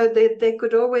 So they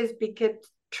could always be kept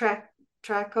track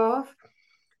of.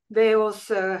 They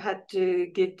also had to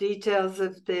give details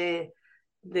of their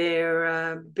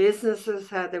businesses,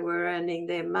 how they were earning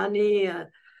their money,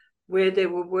 where they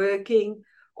were working.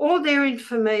 All their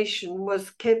information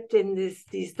was kept in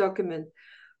these documents.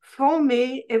 For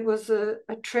me, it was a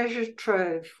treasure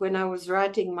trove when I was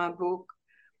writing my book,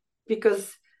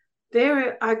 because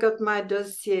there I got my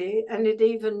dossier, and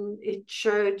it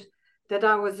showed that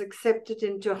I was accepted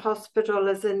into hospital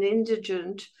as an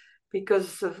indigent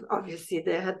because of, obviously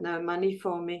they had no money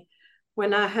for me,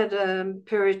 when I had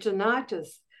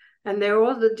peritonitis. And there are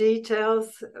all the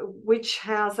details, which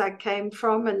house I came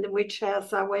from and which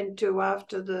house I went to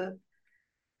after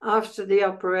the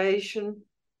operation.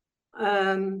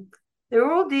 There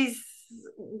are all these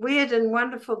weird and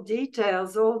wonderful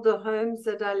details, all the homes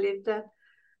that I lived at.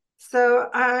 So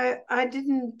I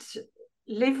didn't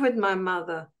live with my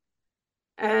mother.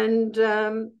 And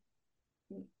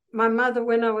my mother,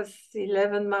 when I was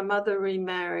 11, my mother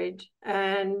remarried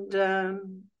and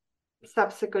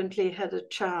subsequently had a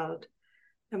child.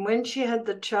 And when she had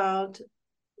the child,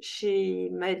 she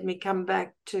made me come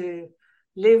back to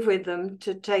live with them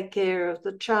to take care of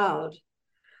the child.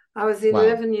 I was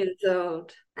 11 years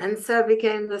old, and so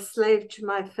became the slave to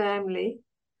my family,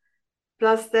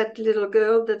 plus that little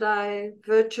girl that I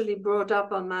virtually brought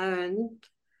up on my own.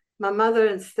 My mother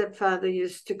and stepfather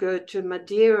used to go to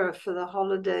Madeira for the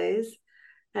holidays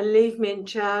and leave me in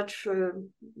charge for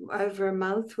over a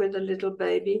month with a little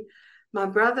baby. My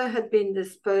brother had been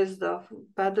disposed of.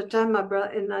 By the time my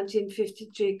brother, in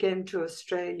 1952, came to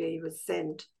Australia, he was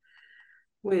sent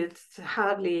with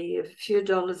hardly a few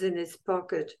dollars in his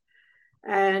pocket.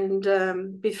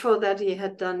 And before that, he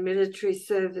had done military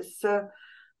service. So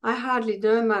I hardly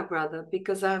know my brother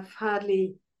because I've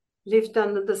hardly lived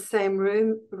under the same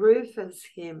roof as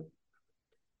him.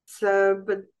 So,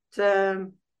 but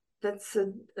that's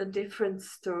a different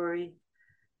story.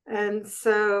 And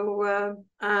so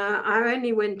I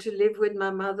only went to live with my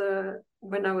mother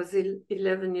when I was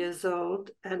 11 years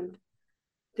old, and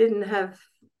didn't have,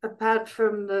 apart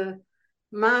from the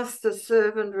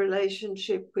master-servant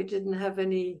relationship, we didn't have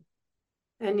any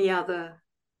other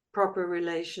proper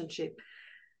relationship.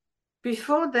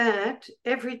 Before that,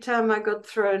 every time I got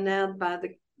thrown out by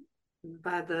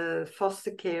the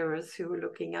foster carers who were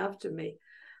looking after me,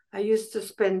 I used to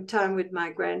spend time with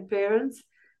my grandparents.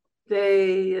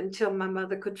 Until my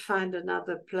mother could find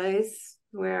another place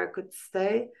where I could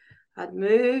stay, I'd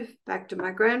move back to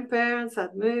my grandparents,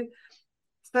 I'd move.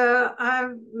 So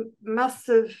I must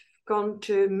have gone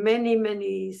to many,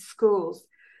 many schools.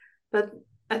 But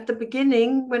at the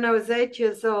beginning, when I was 8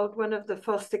 years old, one of the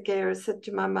foster carers said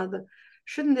to my mother,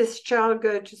 "Shouldn't this child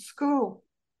go to school?"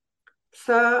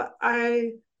 So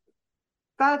I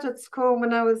started school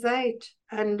when I was 8.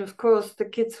 And of course, the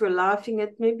kids were laughing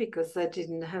at me because I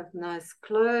didn't have nice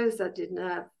clothes. I didn't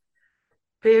have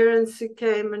parents who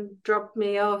came and dropped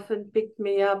me off and picked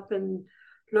me up and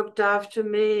looked after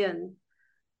me.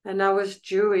 And I was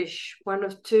Jewish, one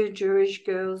of 2 Jewish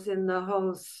girls in the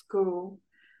whole school.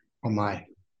 Oh, my.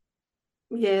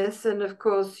 Yes, and of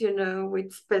course,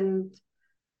 we'd spend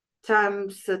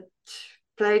times at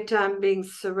playtime being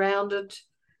surrounded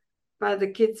by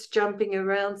the kids jumping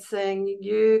around saying,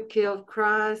 "You killed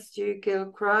Christ, you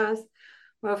killed Christ."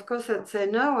 Well, of course, I'd say,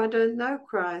 "No, I don't know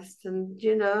Christ. And,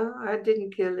 I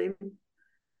didn't kill him."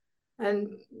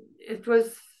 And it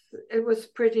was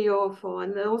pretty awful.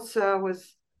 And also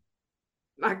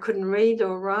I couldn't read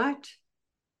or write.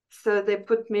 So they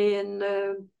put me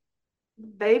in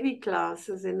baby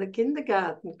classes, in the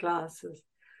kindergarten classes.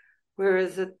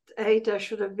 Whereas at 8, I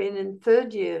should have been in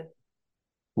 3rd year.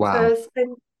 Wow.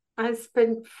 So I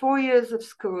spent 4 years of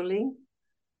schooling,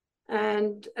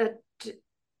 and at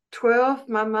 12,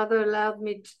 my mother allowed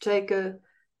me to take a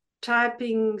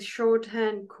typing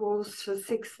shorthand course for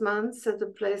 6 months at a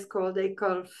place called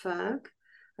École Funk.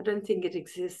 I don't think it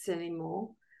exists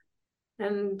anymore.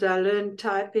 And I learned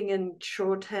typing and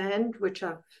shorthand, which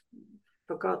I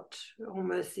forgot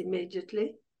almost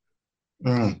immediately.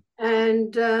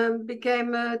 And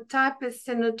became a typist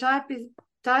in a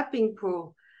typing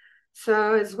pool.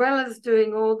 So as well as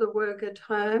doing all the work at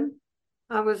home,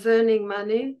 I was earning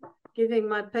money, giving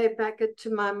my pay packet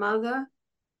to my mother,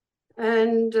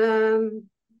 and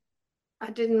I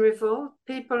didn't revolt.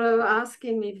 People are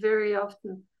asking me very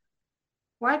often,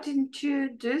 why didn't you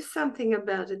do something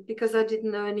about it? Because I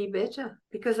didn't know any better,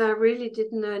 because I really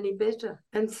didn't know any better.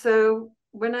 And so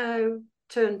when I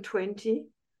turned 20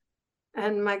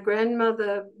 and my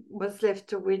grandmother was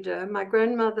left a widow, my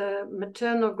grandmother,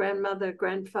 maternal grandmother,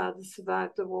 grandfather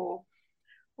survived the war.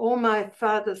 All my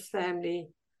father's family,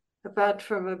 apart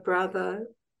from a brother,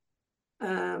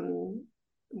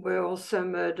 were also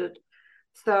murdered.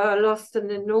 So I lost an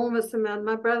enormous amount.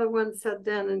 My brother once sat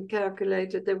down and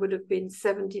calculated there would have been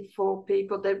 74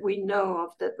 people that we know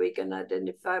of that we can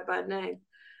identify by name.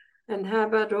 And how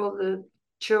about all the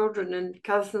children and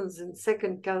cousins and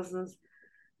second cousins?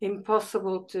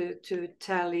 Impossible to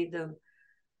tally them.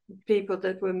 People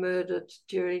that were murdered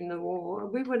during the war.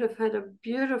 We would have had a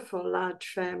beautiful large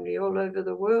family all over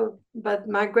the world. But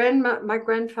my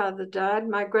grandfather died.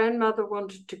 My grandmother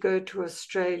wanted to go to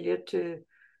Australia to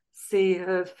see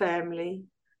her family,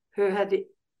 who had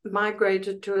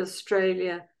migrated to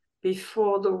Australia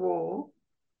before the war.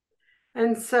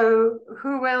 And so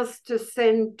who else to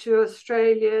send to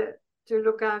Australia to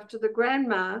look after the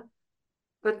grandma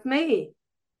but me?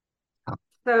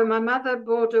 So my mother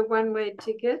bought a one-way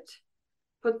ticket,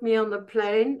 put me on the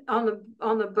plane, on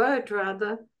the boat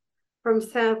rather, from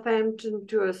Southampton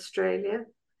to Australia.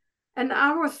 And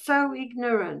I was so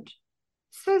ignorant,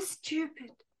 so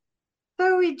stupid,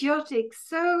 so idiotic,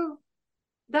 so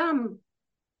dumb.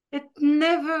 It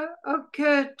never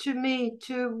occurred to me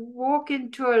to walk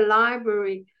into a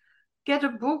library, get a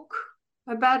book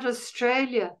about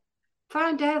Australia,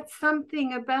 find out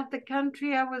something about the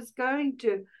country I was going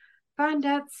to. Find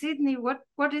out Sydney,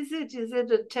 what is it? Is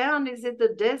it a town? Is it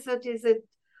the desert? Is it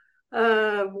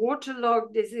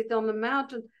waterlogged? Is it on the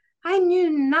mountain? I knew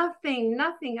nothing.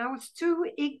 I was too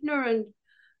ignorant.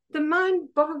 The mind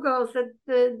boggles at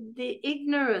the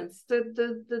ignorance,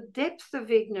 the depth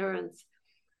of ignorance,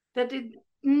 that it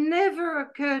never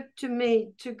occurred to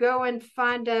me to go and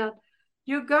find out.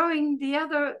 You're going the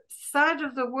other side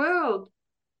of the world.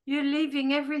 You're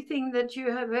leaving everything that you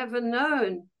have ever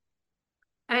known.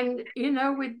 And,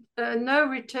 with no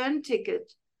return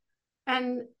ticket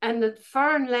and a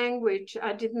foreign language,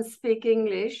 I didn't speak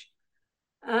English.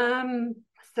 So,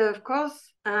 of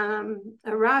course,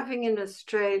 arriving in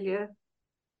Australia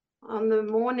on the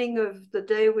morning of the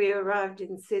day we arrived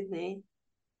in Sydney,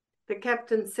 the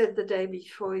captain said the day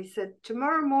before, he said,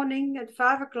 tomorrow morning at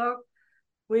 5 o'clock,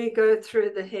 we go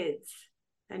through the heads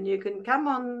and you can come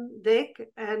on deck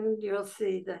and you'll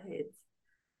see the heads.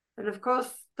 And of course,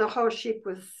 the whole ship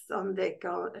was on deck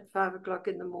at 5 o'clock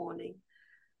in the morning.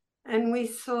 And we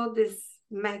saw this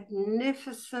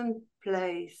magnificent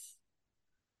place.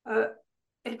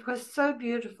 It was so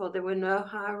beautiful. There were no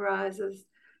high rises.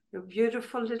 There were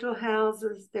beautiful little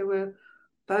houses. There were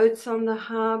boats on the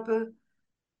harbor.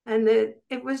 And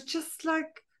it was just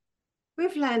like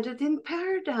we've landed in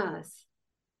paradise.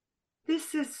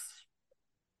 This is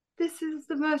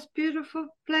the most beautiful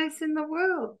place in the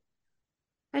world.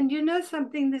 And you know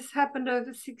something, this happened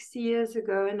over 60 years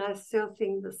ago, and I still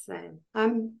think the same.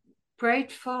 I'm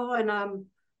grateful, and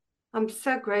I'm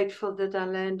so grateful that I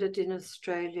landed in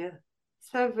Australia.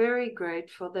 So very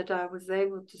grateful that I was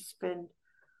able to spend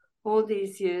all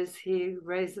these years here,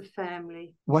 raise a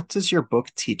family. What does your book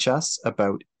teach us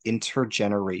about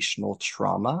intergenerational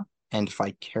trauma and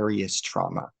vicarious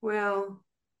trauma? Well,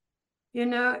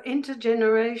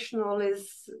 intergenerational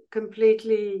is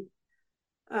completely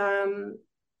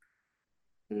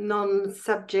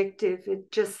non-subjective. It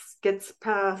just gets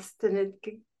passed, and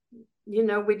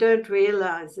we don't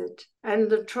realize it. And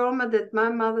the trauma that my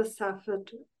mother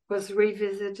suffered was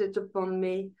revisited upon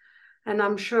me, and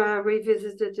I'm sure I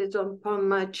revisited it upon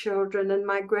my children and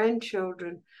my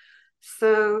grandchildren.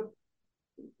 So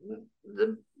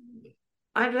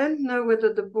I don't know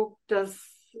whether the book does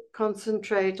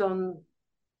concentrate on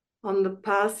the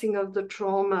passing of the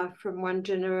trauma from one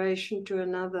generation to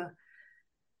another.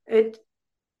 And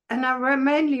I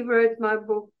mainly wrote my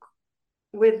book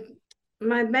with,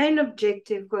 my main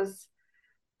objective was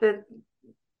that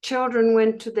children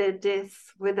went to their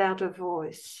deaths without a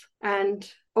voice. And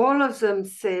all of them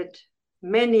said,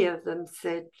 many of them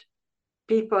said,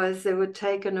 people as they were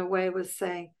taken away were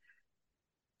saying,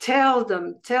 tell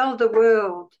the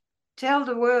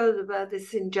world about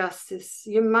this injustice.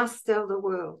 You must tell the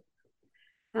world.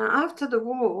 Now, after the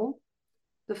war,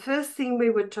 the first thing we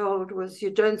were told was,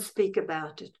 you don't speak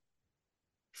about it.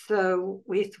 So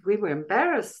we were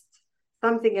embarrassed.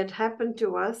 something had happened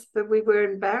to us, but we were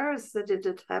embarrassed that it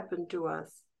had happened to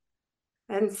us.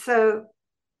 And so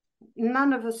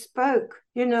none of us spoke.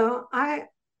 You know,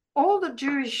 all the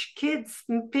Jewish kids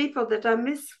and people that I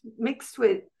mixed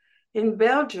with in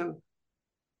Belgium,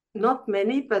 not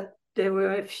many, but there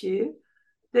were a few,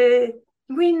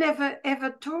 we never ever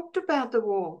talked about the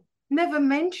war, never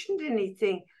mentioned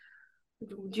anything.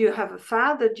 Do you have a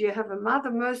father? Do you have a mother?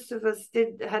 Most of us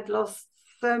had lost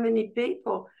so many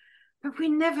people, but we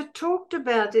never talked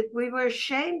about it. We were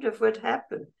ashamed of what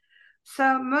happened.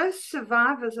 So most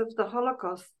survivors of the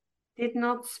Holocaust did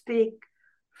not speak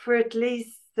for at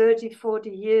least 30, 40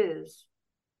 years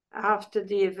after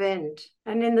the event.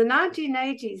 And in the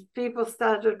 1980s, people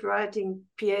started writing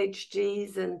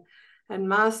PhDs and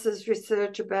master's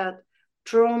research about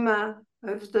trauma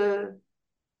of the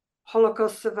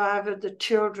Holocaust survivor, the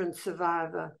child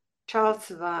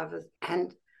survivors.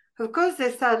 And of course,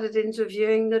 they started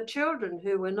interviewing the children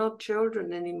who were not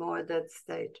children anymore at that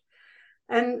stage.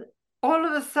 And all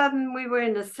of a sudden, we were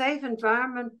in a safe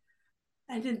environment,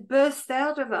 and it burst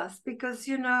out of us because,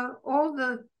 you know, all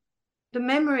the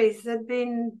memories had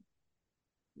been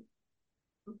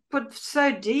put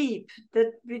so deep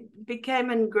that we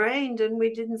became ingrained and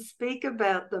we didn't speak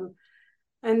about them.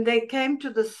 And they came to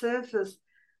the surface.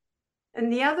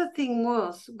 And the other thing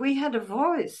was, we had a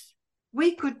voice.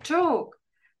 We could talk.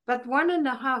 But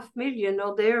 1.5 million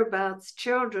or thereabouts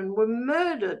children were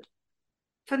murdered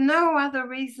for no other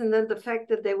reason than the fact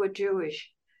that they were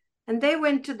Jewish. And they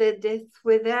went to their death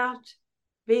without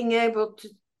being able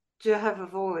to have a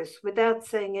voice, without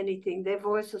saying anything. Their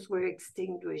voices were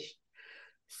extinguished.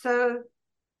 So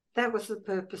that was the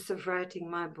purpose of writing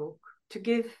my book, to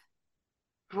give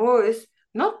voice,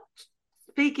 not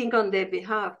speaking on their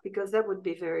behalf, because that would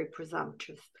be very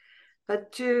presumptuous,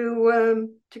 but to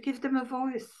give them a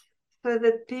voice so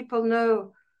that people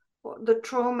know the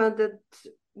trauma that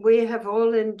we have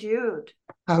all endured.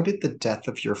 How did the death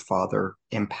of your father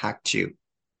impact you?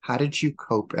 How did you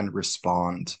cope and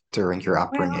respond during your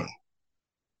upbringing? Well,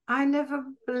 I never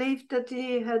believed that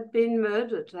he had been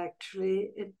murdered,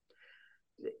 actually.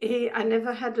 I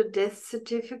never had a death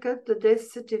certificate. The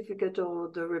death certificate or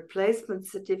the replacement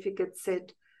certificate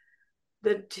said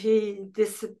that he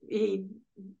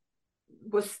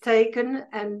was taken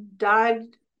and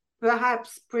died,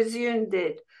 perhaps presumed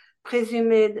dead,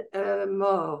 présumé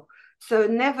mort. So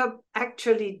never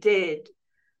actually dead.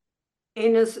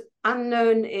 In an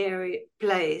unknown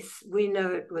place, we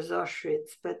know it was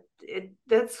Auschwitz, but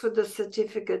that's what the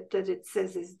certificate that it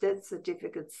says, his death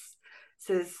certificate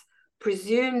says,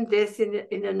 presumed death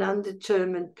in an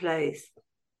undetermined place.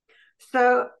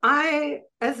 So I,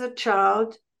 as a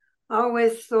child,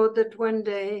 always thought that one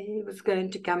day he was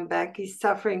going to come back. He's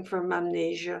suffering from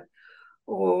amnesia,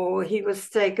 or he was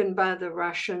taken by the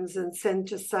Russians and sent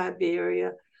to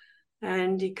Siberia,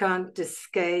 and he can't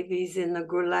escape. He's in the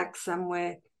Gulag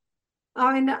somewhere.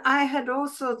 I mean, I had all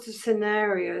sorts of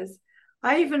scenarios.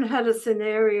 I even had a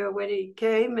scenario when he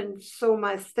came and saw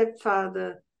my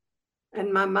stepfather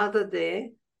and my mother there,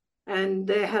 and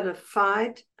they had a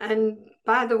fight. And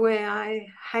by the way, I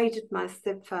hated my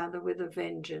stepfather with a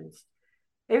vengeance.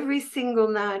 Every single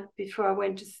night before I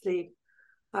went to sleep,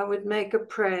 I would make a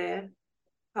prayer.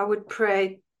 I would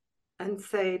pray and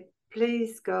say,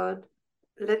 please, God,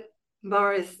 let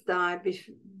Morris die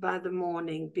by the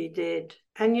morning, be dead.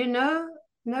 And you know,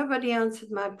 nobody answered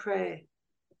my prayer.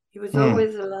 He was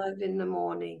always alive in the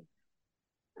morning.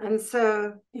 And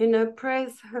so, you know,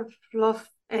 prayers have lost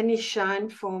any shine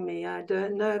for me. I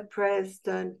don't know, prayers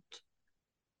don't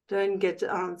get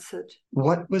answered.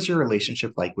 What was your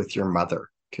relationship like with your mother?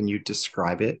 Can you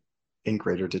describe it in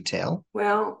greater detail?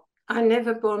 Well, I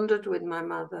never bonded with my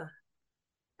mother.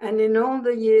 And in all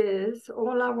the years,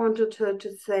 all I wanted her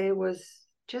to say was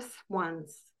just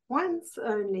once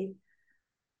only,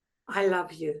 I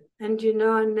love you. And you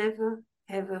know, I never,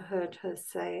 ever heard her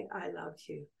say, I love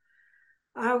you.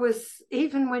 I was,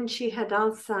 even when she had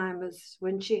Alzheimer's,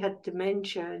 when she had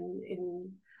dementia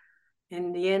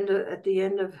at the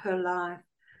end of her life,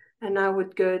 and I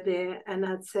would go there and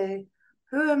I'd say,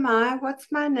 who am I?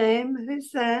 What's my name?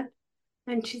 Who's that?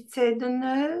 And she'd say, the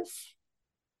nurse.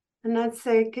 And I'd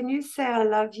say, can you say I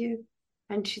love you?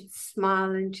 And she'd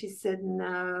smile and she said,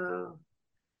 no.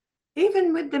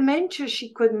 Even with dementia,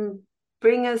 she couldn't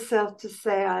bring herself to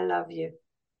say I love you.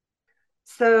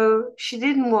 So she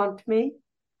didn't want me.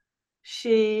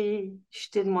 She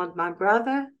didn't want my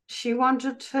brother. She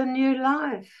wanted her new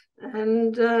life.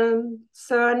 And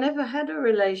so I never had a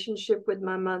relationship with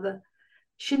my mother.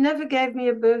 She never gave me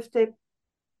a birthday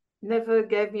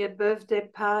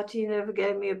party, never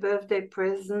gave me a birthday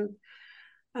present.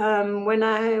 When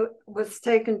I was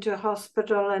taken to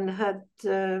hospital and had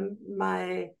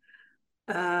my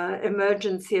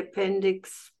emergency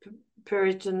appendix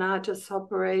peritonitis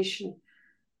operation,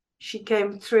 she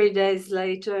came 3 days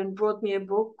later and brought me a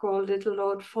book called Little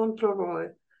Lord Fauntleroy,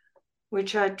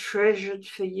 which I treasured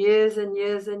for years and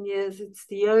years and years. It's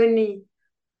the only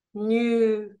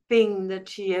new thing that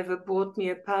she ever bought me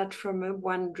apart from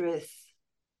one dress.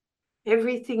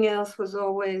 Everything else was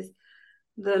always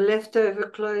the leftover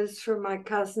clothes from my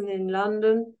cousin in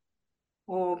London,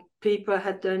 or people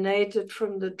had donated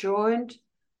from the joint.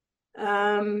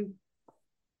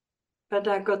 But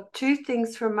I got 2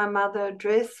 things from my mother, a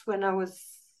dress when I was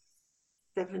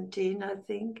 17, I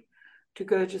think, to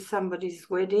go to somebody's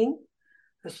wedding,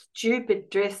 a stupid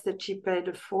dress that she paid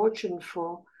a fortune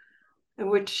for,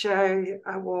 which I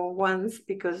wore once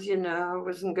because, I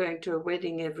wasn't going to a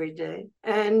wedding every day.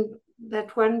 And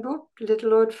that one book, Little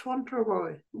Lord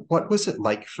Fauntleroy. What was it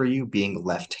like for you being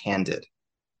left-handed?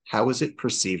 How was it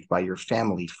perceived by your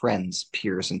family, friends,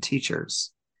 peers, and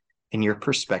teachers? In your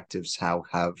perspectives, how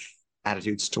have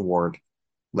attitudes toward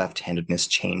left-handedness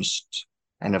changed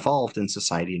and evolved in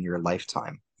society in your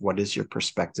lifetime? What is your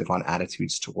perspective on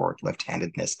attitudes toward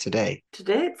left-handedness today?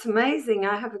 Today, it's amazing.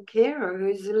 I have a carer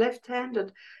who's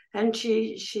left-handed, and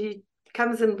she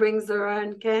comes and brings her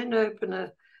own can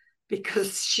opener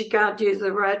because she can't use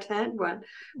the right-hand one.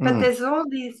 But there's all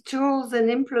these tools and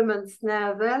implements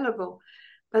now available.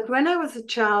 But when I was a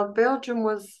child, Belgium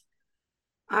was,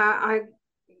 I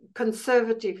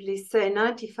conservatively say,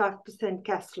 95%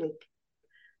 Catholic.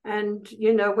 And,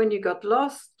 when you got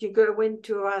lost, you went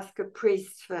to ask a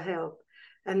priest for help.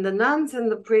 And the nuns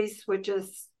and the priests were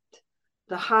just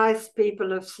the highest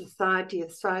people of society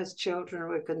as far as children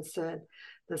were concerned.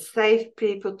 The safe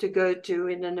people to go to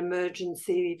in an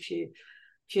emergency if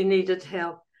you needed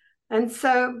help. And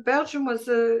so Belgium was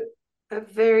a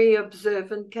very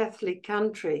observant Catholic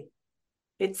country.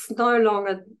 It's no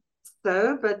longer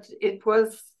so, but it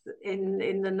was in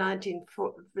the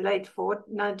late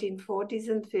 1940s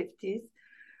and 50s.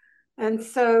 And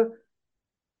so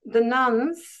the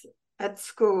nuns at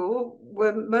school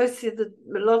were mostly,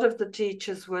 a lot of the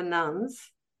teachers were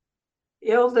nuns,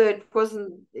 although it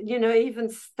wasn't, even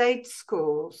state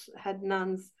schools had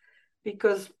nuns,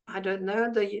 because, I don't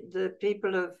know, the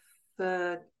people of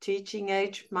teaching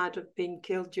age might have been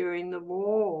killed during the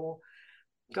war or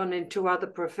gone into other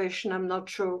profession. I'm not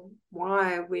sure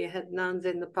why we had nuns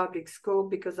in the public school,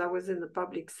 because I was in the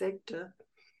public sector.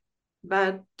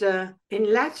 But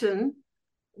in Latin,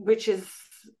 which is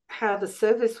how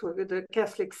the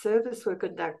Catholic service were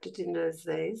conducted in those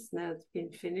days. Now it's been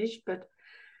finished, but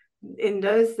in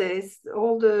those days,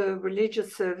 all the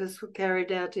religious service were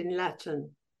carried out in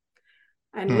Latin.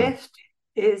 And left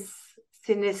is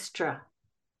sinistra.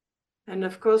 And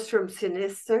of course, from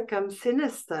sinister comes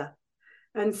sinister.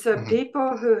 And so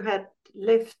people who had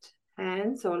left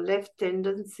hands or left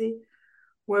tendency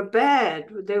were bad.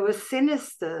 They were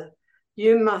sinister.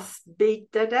 You must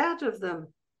beat that out of them.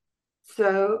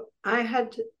 So I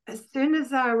had, as soon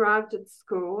as I arrived at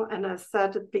school and I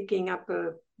started picking up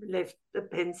a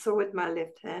pencil with my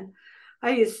left hand,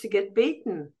 I used to get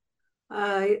beaten.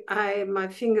 My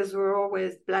fingers were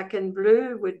always black and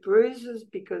blue with bruises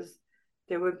because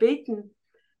they were beaten.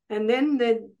 And then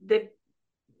they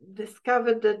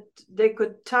discovered that they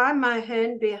could tie my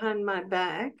hand behind my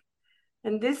back.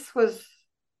 And this was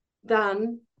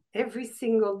done every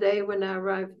single day when I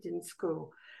arrived in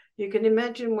school. You can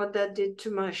imagine what that did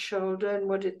to my shoulder and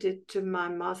what it did to my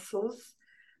muscles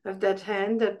of that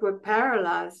hand that were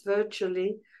paralyzed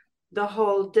virtually the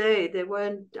whole day.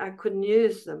 I couldn't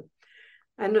use them.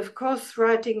 And of course,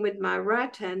 writing with my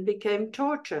right hand became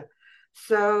torture.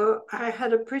 So I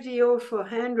had a pretty awful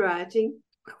handwriting.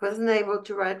 I wasn't able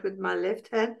to write with my left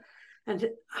hand and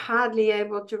hardly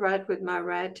able to write with my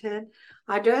right hand.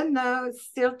 I don't know,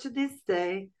 still to this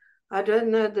day, I don't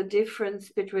know the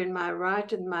difference between my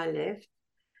right and my left.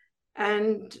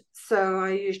 And so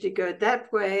I usually go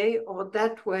that way or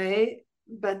that way.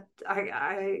 But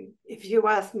if you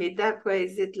ask me that way,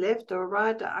 is it left or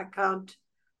right? I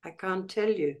can't tell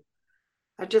you.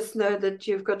 I just know that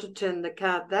you've got to turn the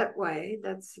card that way.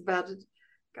 That's about it.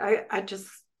 I just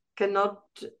cannot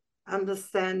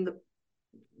understand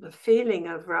the feeling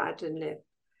of right and left.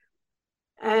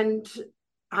 And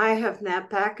I have now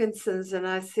Parkinson's and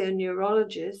I see a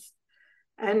neurologist,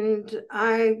 and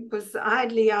I was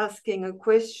idly asking a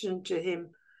question to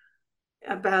him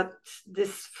about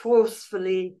this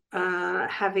forcefully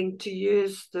having to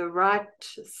use the right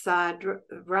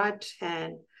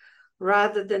hand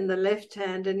rather than the left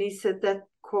hand. And he said that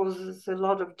causes a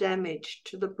lot of damage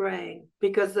to the brain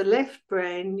because the left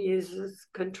brain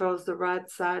controls the right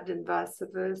side and vice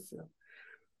versa.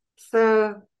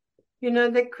 So,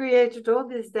 they created all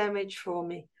this damage for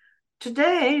me.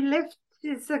 Today, left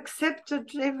is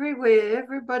accepted everywhere.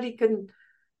 Everybody can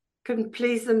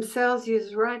please themselves,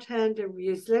 use right hand or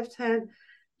use left hand.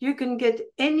 You can get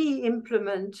any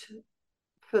implement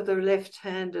for the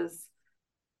left-handers.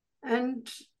 And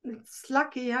it's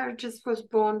lucky I just was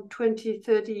born 20,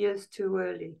 30 years too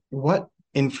early. What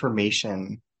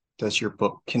information does your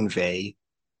book convey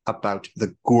about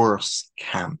the Gurs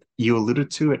camp? You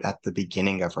alluded to it at the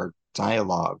beginning of our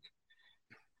dialogue.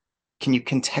 Can you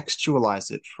contextualize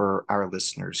it for our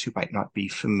listeners who might not be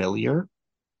familiar?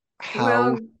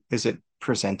 How is it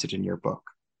presented in your book?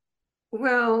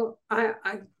 Well,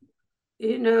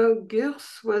 Gurs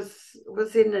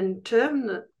was in an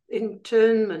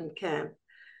internment camp,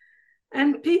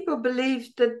 and people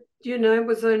believed that it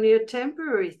was only a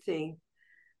temporary thing,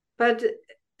 but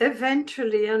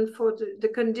eventually, and for the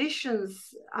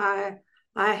conditions I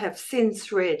have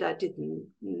since read, I didn't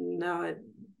know it.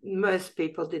 Most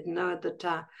people didn't know at the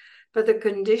time, but the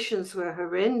conditions were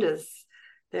horrendous.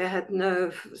 They had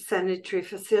no sanitary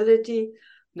facility,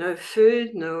 no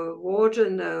food, no water,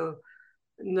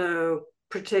 no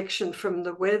protection from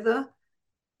the weather,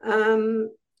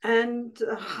 and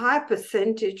a high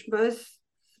percentage, most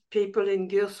people in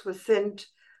Gurs were sent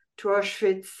to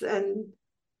Auschwitz, and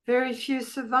very few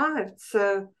survived.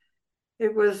 So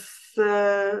it was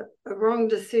a wrong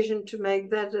decision to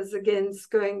make that as against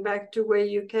going back to where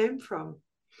you came from.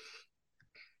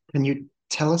 Can you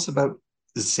tell us about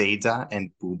Zayda and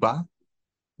Buba?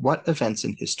 What events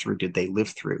in history did they live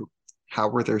through? How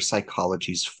were their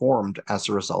psychologies formed as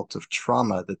a result of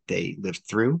trauma that they lived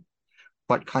through?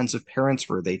 What kinds of parents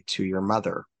were they to your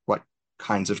mother? What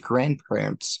kinds of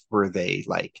grandparents were they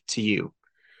like to you?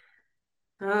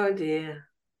 Oh dear.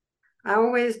 I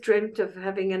always dreamt of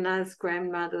having a nice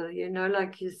grandmother,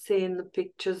 like you see in the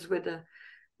pictures with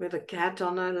a cat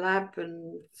on her lap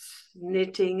and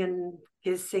knitting and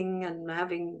kissing and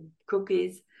having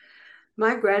cookies.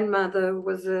 My grandmother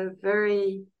was a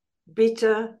very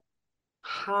bitter,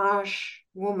 harsh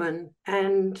woman,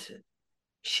 and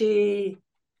she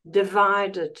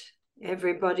divided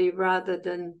everybody rather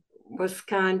than was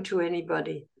kind to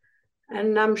anybody.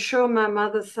 And I'm sure my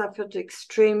mother suffered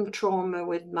extreme trauma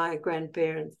with my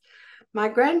grandparents. My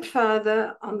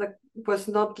grandfather was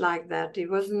not like that. He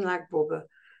wasn't like Buba.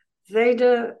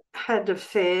 Zayda had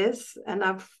affairs, and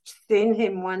I've seen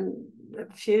him a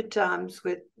few times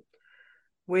with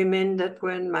women that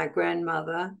weren't my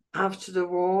grandmother after the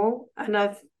war. And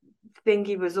I think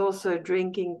he was also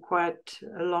drinking quite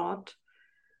a lot.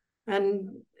 And,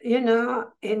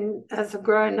 as a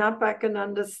grown up, I can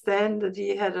understand that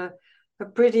he had a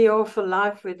pretty awful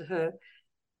life with her.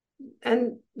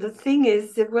 And the thing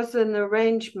is, it was an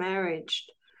arranged marriage.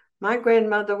 My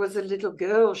grandmother was a little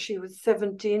girl. She was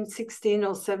 16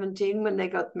 or 17 when they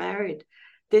got married.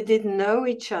 They didn't know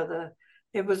each other.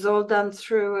 It was all done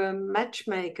through a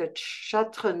matchmaker,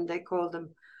 Chatren, they called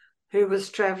them, who was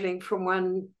traveling from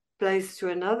one place to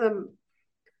another.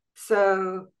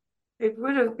 So it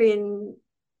would have been,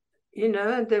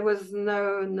 there was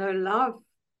no love.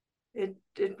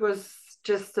 It was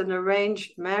just an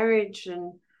arranged marriage,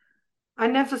 and I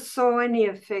never saw any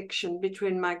affection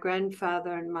between my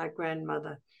grandfather and my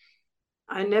grandmother.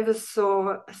 I never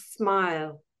saw a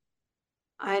smile.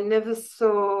 I never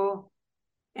saw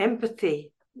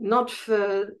empathy, not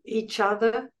for each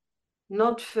other,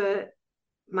 not for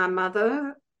my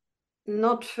mother,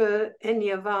 not for any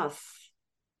of us.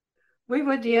 We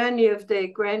were the only of their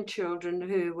grandchildren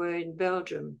who were in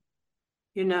Belgium.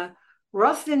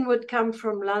 Roslyn would come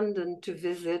from London to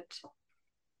visit,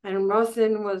 and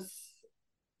Roslyn was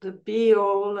the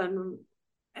be-all and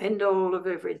end-all of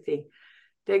everything.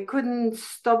 They couldn't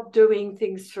stop doing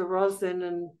things for Roslyn,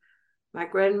 and my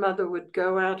grandmother would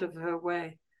go out of her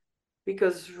way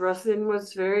because Roslyn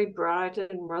was very bright,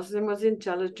 and Roslyn was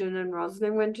intelligent, and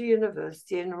Roslyn went to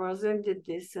university, and Roslyn did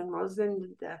this, and Roslyn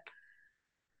did that.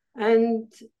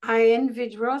 And I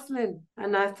envied Roslyn,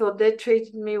 and I thought they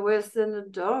treated me worse than a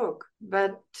dog.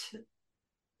 But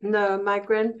no, my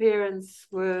grandparents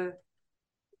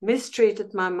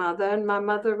mistreated my mother, and my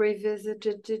mother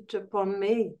revisited it upon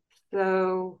me.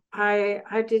 So I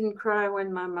didn't cry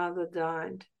when my mother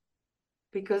died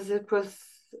because it was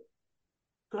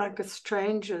like a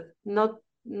stranger, not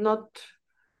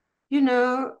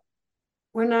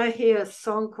when I hear a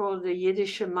song called the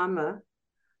Yiddish Mama,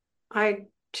 I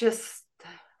just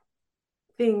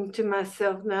think to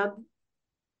myself, now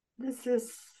this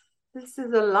is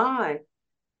a lie.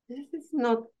 This is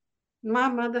not My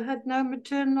mother had no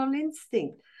maternal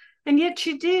instinct. And yet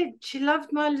she did. She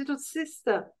loved my little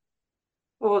sister.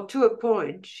 Or to a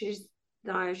point. She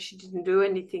didn't do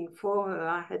anything for her.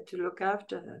 I had to look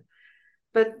after her.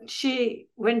 But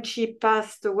when she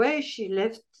passed away, she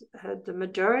left the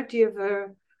majority of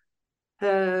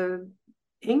her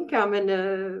income and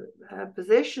her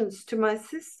possessions to my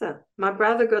sister. My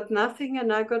brother got nothing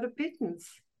and I got a pittance.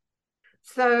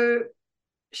 So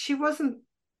she wasn't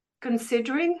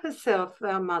considering herself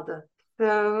our mother.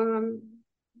 So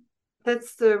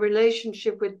that's the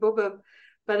relationship with Bubba.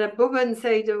 But Bubba and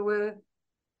Seda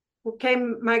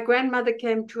my grandmother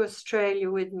came to Australia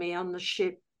with me on the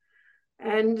ship.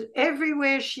 And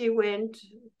everywhere she went,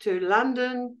 to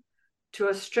London, to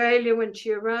Australia when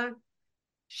she arrived,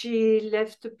 she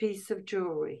left a piece of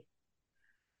jewelry.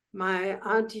 My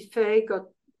Auntie Faye got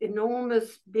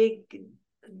enormous big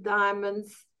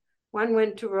diamonds. One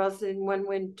went to Rosalind, one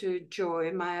went to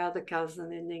Joy, my other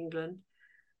cousin in England.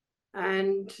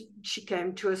 And she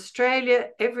came to Australia.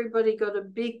 Everybody got a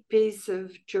big piece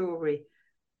of jewelry.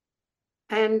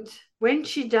 And when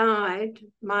she died,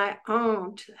 my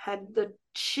aunt had the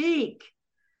cheek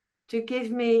to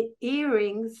give me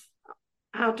earrings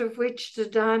out of which the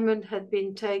diamond had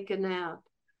been taken out,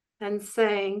 and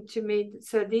saying to me,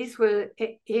 so these were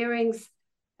earrings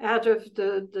out of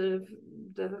the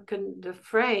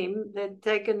frame. They'd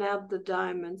taken out the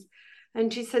diamonds.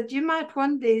 And she said, you might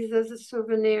want these as a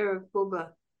souvenir of Bubba.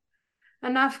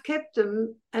 And I've kept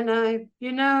them. And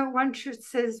one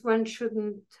says one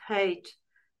shouldn't hate,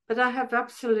 but I have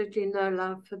absolutely no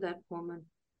love for that woman.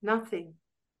 Nothing.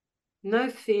 No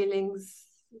feelings,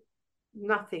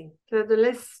 nothing. So the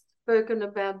less spoken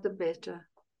about, the better.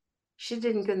 She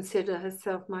didn't consider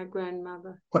herself my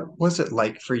grandmother. What was it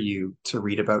like for you to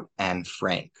read about Anne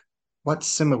Frank? What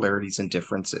similarities and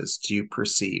differences do you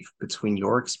perceive between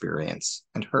your experience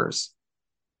and hers?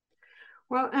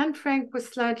 Well, Anne Frank was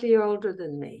slightly older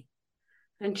than me,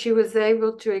 and she was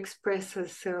able to express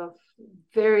herself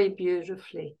very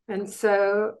beautifully. And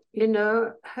so,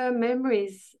 her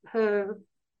memories, her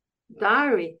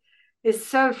diary is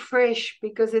so fresh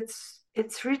because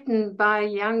it's written by a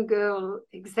young girl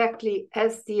exactly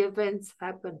as the events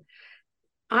happen.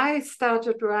 I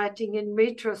started writing in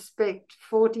retrospect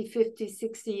 40, 50,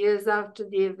 60 years after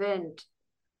the event.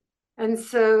 And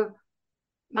so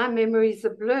my memories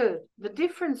are blurred. The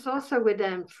difference also with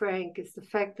Anne Frank is the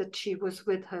fact that she was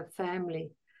with her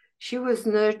family. She was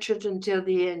nurtured until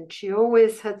the end. She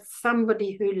always had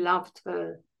somebody who loved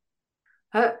her.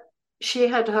 She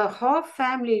had her whole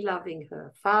family loving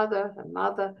her, father, her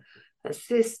mother, her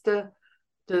sister,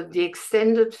 the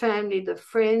extended family, the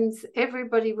friends,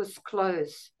 everybody was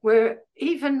close. Where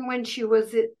even when she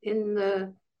was in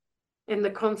the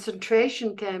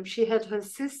concentration camp, she had her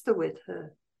sister with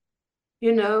her.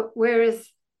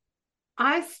 Whereas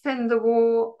I spent the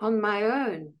war on my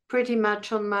own, pretty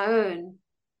much on my own,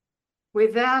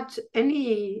 without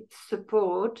any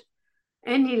support,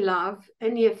 any love,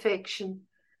 any affection.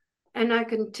 And I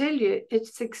can tell you,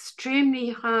 it's extremely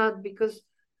hard because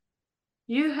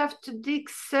you have to dig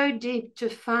so deep to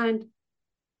find.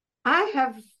 I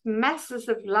have masses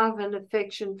of love and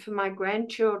affection for my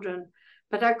grandchildren,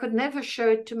 but I could never show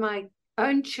it to my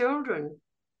own children.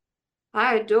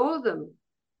 I adore them,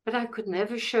 but I could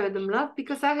never show them love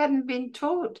because I hadn't been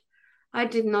taught. I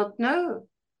did not know.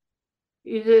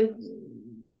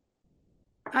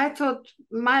 I thought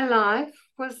my life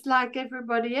was like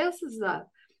everybody else's life.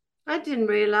 I didn't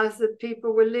realize that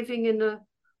people were living in a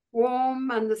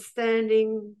warm,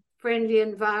 understanding, friendly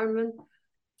environment.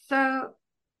 So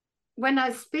when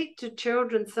I speak to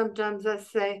children, sometimes I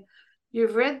say,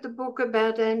 you've read the book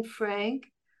about Anne Frank.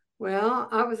 Well,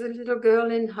 I was a little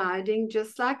girl in hiding,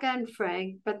 just like Anne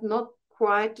Frank, but not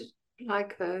quite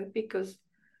like her because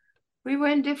we were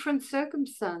in different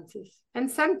circumstances. And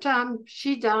sometimes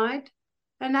she died,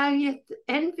 and I yet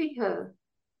envy her.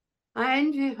 I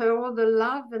envy her all the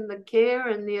love and the care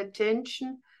and the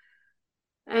attention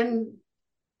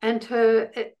and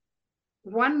her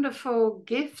wonderful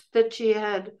gift that she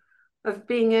had of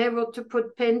being able to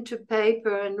put pen to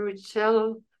paper and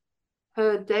retell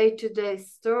her day-to-day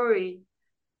story.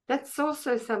 That's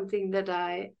also something that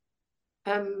I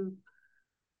am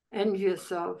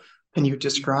envious of. Can you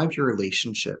describe your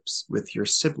relationships with your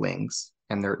siblings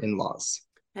and their in-laws?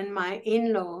 And my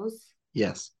in-laws?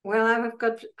 Yes. Well, I've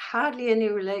got hardly any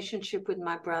relationship with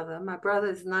my brother. My brother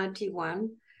is 91.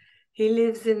 He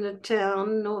lives in a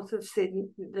town north of Sydney,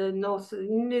 north of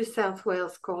New South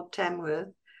Wales called Tamworth,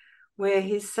 where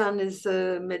his son is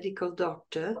a medical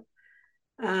doctor,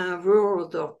 rural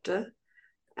doctor.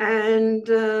 And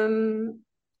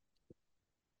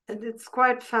and it's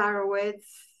quite far away.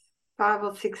 It's 5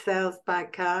 or 6 hours by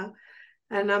car.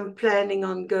 And I'm planning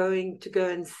on going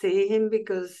and see him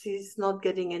because he's not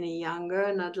getting any younger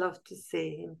and I'd love to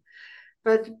see him.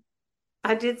 But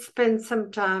I did spend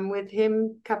some time with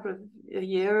him a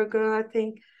year ago, I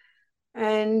think.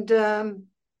 And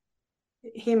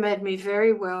he made me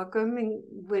very welcome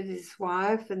with his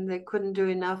wife, and they couldn't do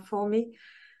enough for me.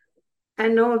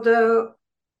 And although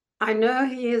I know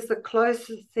he is the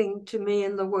closest thing to me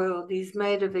in the world, he's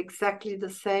made of exactly the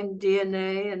same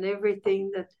DNA and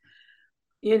everything that,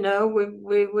 you know,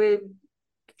 we're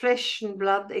flesh and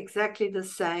blood exactly the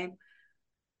same.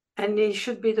 And he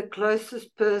should be the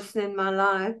closest person in my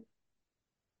life.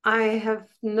 I have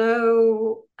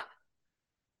no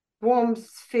warm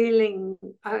feeling.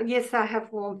 Yes, I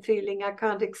have warm feeling. I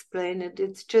can't explain it.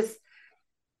 It's just,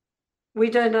 we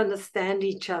don't understand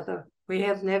each other. We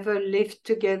have never lived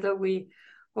together. We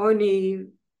only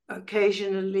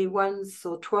occasionally once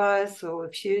or twice or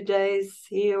a few days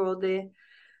here or there.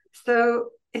 So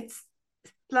it's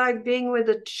like being with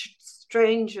a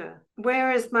stranger.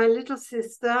 Whereas my little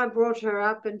sister, I brought her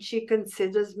up and she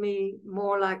considers me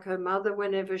more like her mother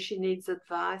whenever she needs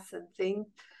advice and things.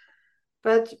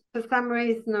 But for some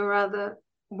reason or other,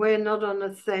 we're not on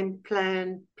the same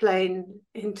plane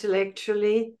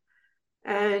intellectually.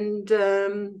 And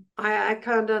I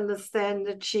can't understand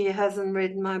that she hasn't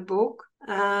read my book.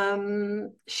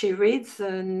 She reads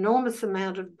an enormous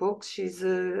amount of books. She's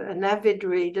an avid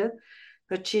reader,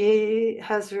 but she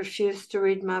has refused to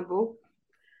read my book.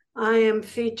 I am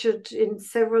featured in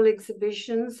several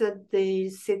exhibitions at the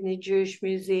Sydney Jewish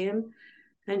Museum,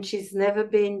 and she's never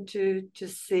been to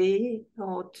see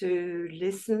or to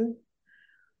listen.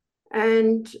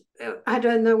 And I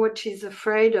don't know what she's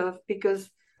afraid of,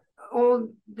 because all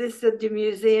this at the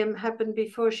museum happened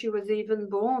before she was even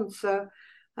born. So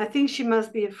I think she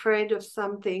must be afraid of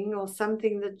something, or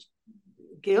something that's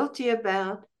guilty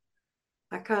about.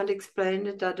 I can't explain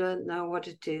it. I don't know what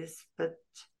it is. But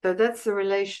so that's the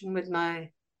relation with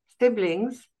my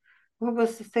siblings. What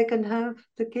was the second half?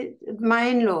 My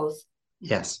in-laws.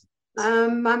 Yes.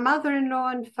 My mother-in-law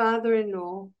and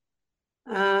father-in-law.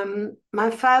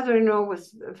 My father-in-law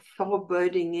was a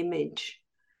foreboding image.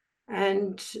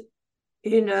 And,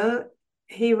 you know,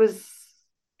 he was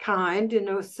kind in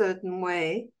a certain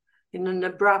way, in an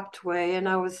abrupt way, and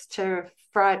I was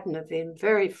frightened of him,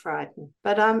 very frightened.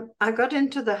 But I got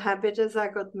into the habit as I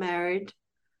got married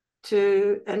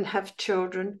and have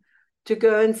children to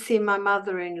go and see my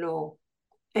mother-in-law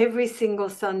every single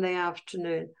Sunday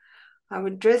afternoon. I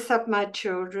would dress up my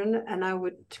children and I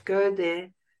would go there.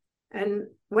 And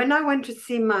when I went to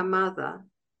see my mother,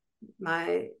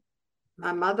 my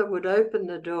mother would open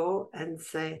the door and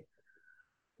say,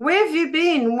 "Where have you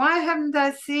been? Why haven't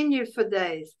I seen you for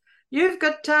days? You've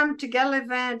got time to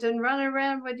gallivant and run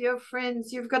around with your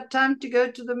friends. You've got time to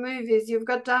go to the movies. You've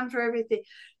got time for everything.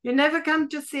 You never come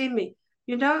to see me."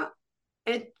 You know,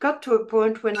 it got to a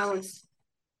point when I was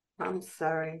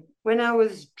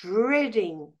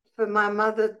dreading for my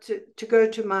mother to go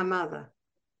to my mother.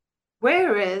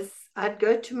 Whereas I'd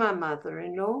go to my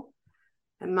mother-in-law,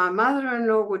 and my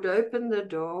mother-in-law would open the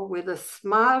door with a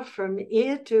smile from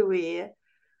ear to ear,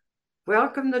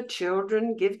 welcome the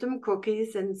children, give them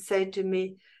cookies, and say to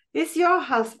me, "Is your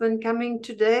husband coming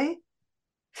today?"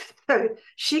 So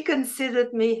she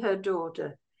considered me her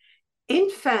daughter. In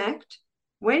fact,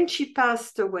 when she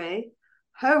passed away,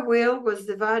 her will was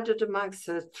divided amongst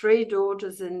her 3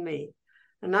 daughters and me,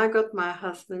 and I got my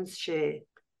husband's share.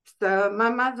 So my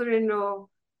mother-in-law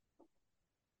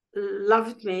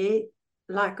loved me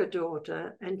like a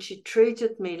daughter, and she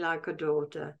treated me like a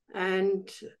daughter, and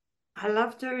I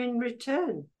loved her in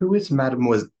return. Who is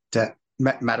Mademoiselle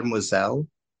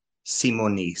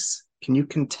Simonis? Can you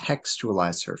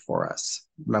contextualize her for us?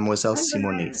 Mademoiselle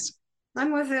Simonis.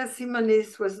 Mademoiselle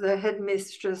Simonis was the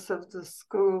headmistress of the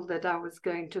school that I was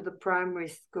going to, the primary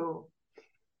school.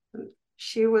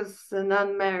 She was an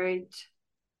unmarried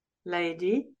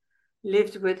lady,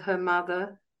 lived with her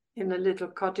mother in a little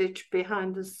cottage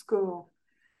behind the school.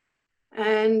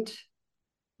 And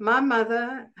my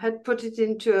mother had put it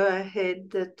into her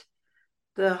head that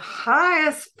the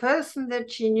highest person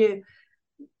that she knew,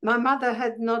 my mother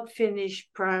had not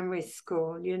finished primary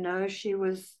school, you know, she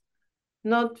was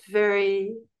not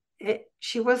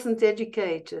she wasn't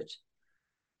educated.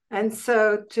 And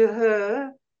so to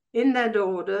her, in that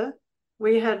order,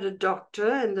 we had a doctor,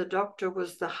 and the doctor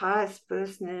was the highest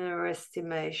person in her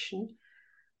estimation.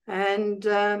 And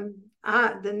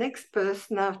the next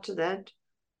person after that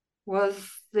was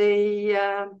the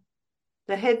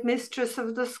headmistress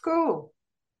of the school.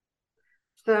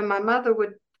 So my mother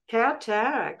would kowtow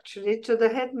actually to the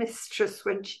headmistress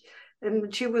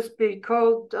and she was being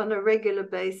called on a regular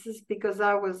basis because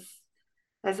I was,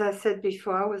 as I said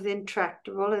before, I was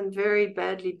intractable and very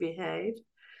badly behaved.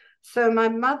 So my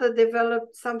mother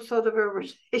developed some sort of a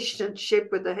relationship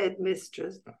with the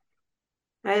headmistress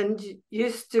and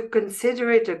used to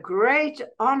consider it a great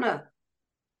honor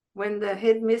when the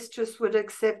headmistress would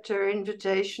accept her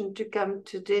invitation to come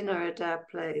to dinner at our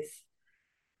place.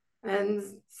 And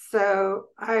so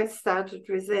I started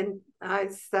resenting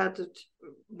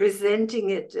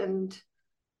it. And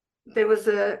there was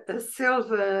a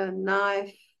silver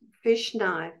knife, fish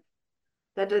knife,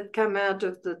 that had come out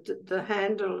of the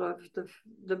handle of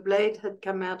the blade had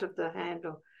come out of the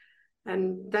handle.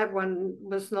 And that one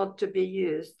was not to be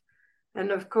used. And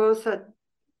of course,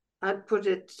 I'd put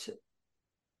it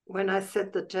when I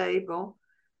set the table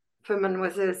for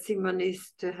Mademoiselle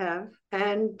Simonis to have.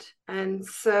 And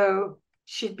so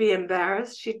she'd be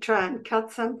embarrassed. She'd try and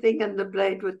cut something and the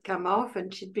blade would come off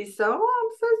and she'd be so,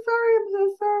 oh, I'm so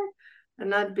sorry.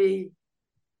 And I'd be,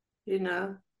 you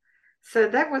know. So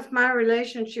that was my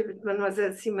relationship with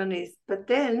Mademoiselle Simonis. But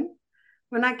then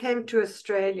when I came to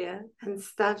Australia and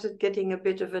started getting a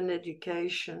bit of an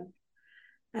education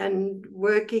and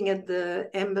working at the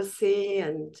embassy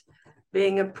and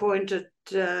being appointed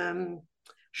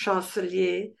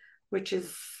chancelier, which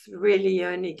is really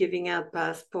only giving out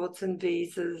passports and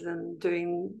visas and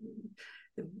doing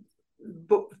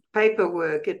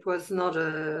paperwork. It was not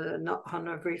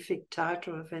honorific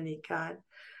title of any kind,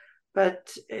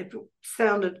 but it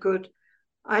sounded good.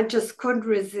 I just couldn't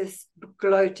resist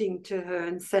gloating to her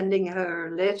and sending her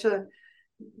a letter.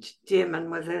 Dear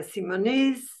Mademoiselle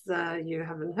Simonis, you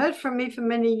haven't heard from me for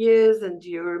many years and do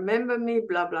you remember me,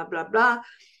 blah, blah, blah, blah.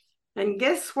 And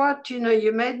guess what? You know,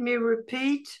 you made me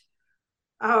repeat.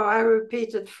 Oh, I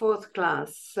repeated 4th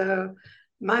class. So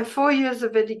my 4 years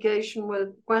of education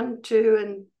were 1,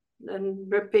 2,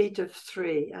 and repeat of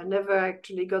 3. I never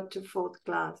actually got to 4th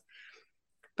class.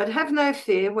 But have no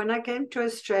fear, when I came to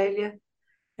Australia,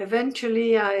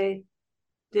 eventually I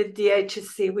did the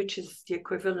HSC, which is the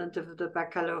equivalent of the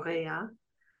baccalaureate.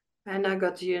 And I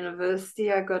got to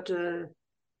university. I got a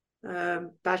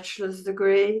bachelor's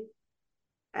degree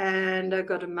and I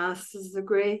got a master's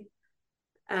degree.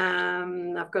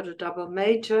 I've got a double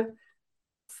major.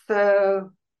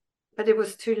 So, but it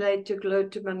was too late to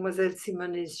gloat to Mademoiselle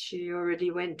Simonis. She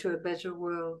already went to a better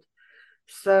world.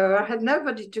 So I had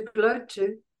nobody to gloat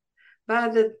to.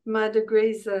 But my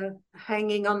degrees are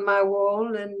hanging on my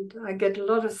wall and I get a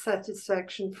lot of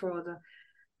satisfaction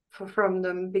from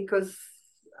them because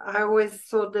I always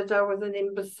thought that I was an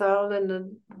imbecile and a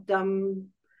dumb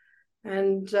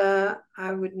and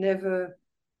I would never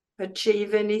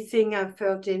achieve anything. I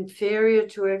felt inferior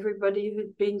to everybody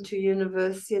who'd been to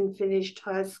university and finished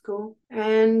high school.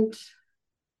 And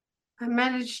I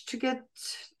managed to get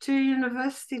 2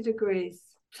 university degrees.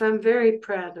 So I'm very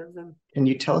proud of them. Can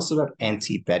you tell us about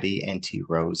Auntie Betty, Auntie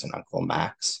Rose, and Uncle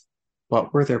Max?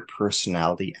 What were their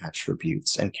personality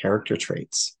attributes and character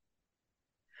traits?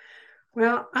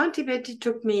 Well, Auntie Betty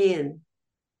took me in.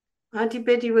 Auntie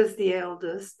Betty was the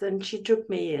eldest, and she took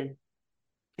me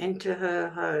into her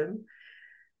home.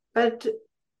 But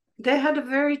they had a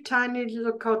very tiny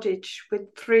little cottage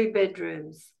with 3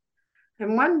 bedrooms.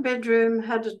 And one bedroom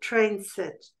had a train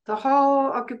set.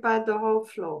 Occupied the whole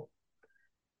floor.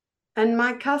 And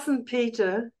my cousin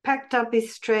Peter packed up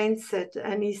his train set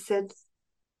and he said,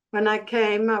 when I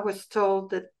came, I was told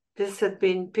that this had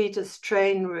been Peter's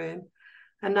train room.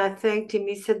 And I thanked him.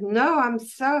 He said, no, I'm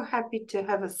so happy to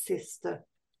have a sister.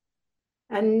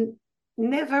 And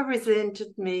never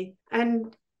resented me.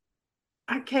 And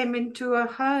I came into a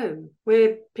home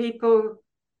where people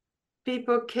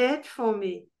cared for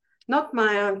me. Not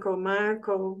my uncle. My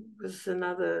uncle was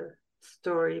another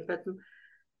story, but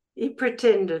he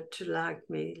pretended to like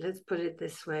me, let's put it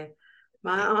this way.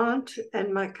 My aunt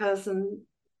and my cousin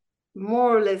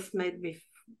more or less made me,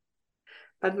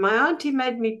 but my auntie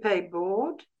made me pay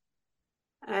board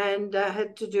and I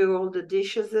had to do all the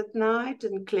dishes at night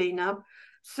and clean up.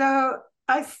 So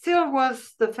I still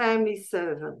was the family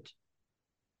servant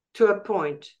to a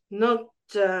point, not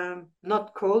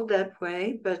called that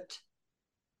way, but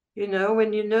you know,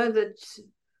 when you know that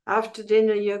after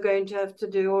dinner, you're going to have to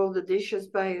do all the dishes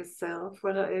by yourself,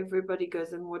 when everybody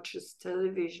goes and watches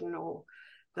television or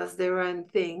does their own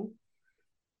thing.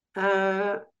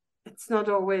 It's not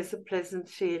always a pleasant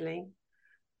feeling.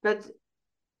 But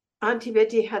Auntie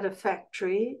Betty had a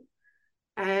factory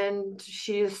and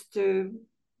she used to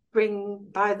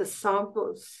buy the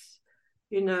samples,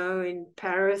 you know, in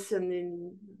Paris,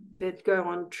 and they'd go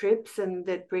on trips and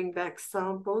they'd bring back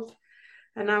samples.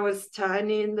 and I was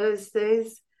tiny in those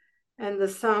days, and the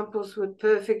samples would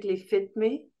perfectly fit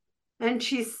me. And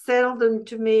she sold them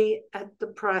to me at the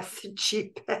price that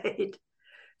she paid.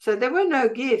 So they were no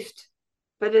gift,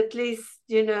 but at least,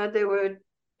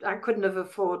 I couldn't have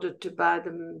afforded to buy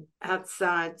them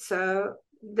outside. So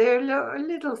there are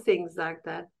little things like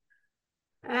that.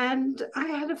 And I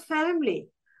had a family.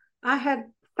 I had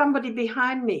somebody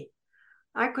behind me.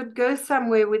 I could go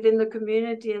somewhere within the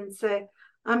community and say,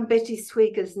 I'm Betty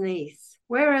Sweeker's niece.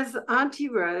 Whereas Auntie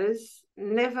Rose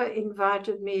never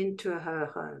invited me into her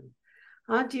home.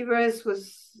 Auntie Rose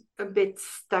was a bit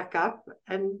stuck up,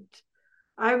 and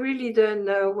I really don't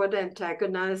know what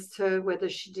antagonized her, whether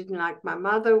she didn't like my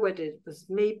mother, whether it was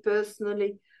me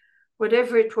personally.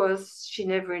 Whatever it was, she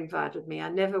never invited me. I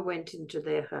never went into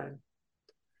their home.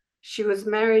 She was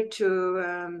married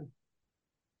to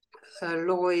a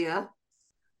lawyer.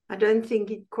 I don't think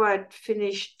he'd quite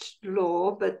finished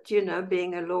law, but,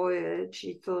 being a lawyer,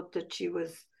 she thought that she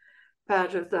was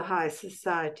part of the high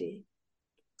society.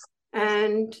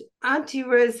 And Auntie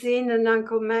Rosine and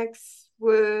Uncle Max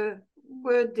were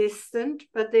distant,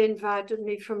 but they invited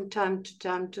me from time to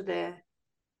time to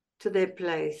their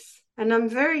place. And I'm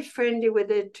very friendly with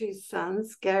their two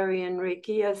sons, Gary and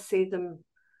Ricky. I see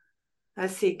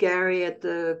Gary at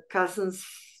the cousins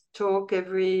talk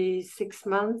every 6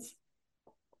 months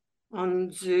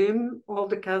on Zoom. All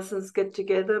the cousins get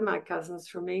together, my cousins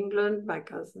from England, my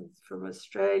cousins from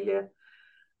Australia.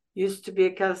 Used to be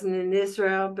a cousin in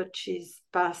Israel, but she's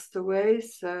passed away.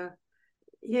 So,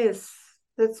 yes,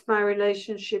 that's my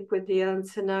relationship with the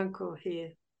aunts and uncle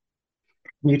here.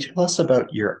 Can you tell us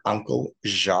about your uncle,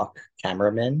 Jacques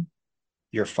Cameraman,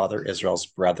 your father, Israel's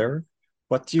brother?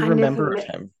 What do you remember of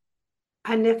him?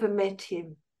 I never met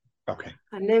him. Okay.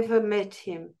 I never met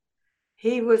him.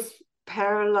 He was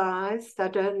paralyzed. I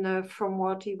don't know from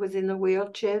what. He was in a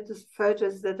wheelchair. The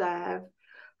photos that I have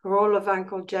are all of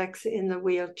Uncle Jack's in the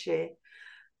wheelchair.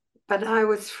 But I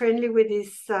was friendly with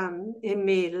his son,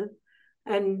 Emile,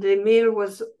 and Emile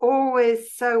was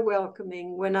always so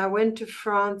welcoming. When I went to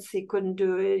France, he couldn't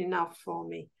do enough for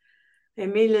me.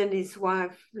 Emile and his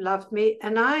wife loved me,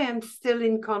 and I am still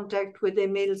in contact with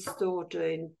Emile's daughter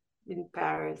in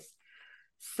Paris.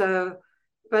 So,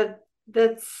 but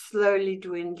that's slowly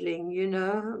dwindling,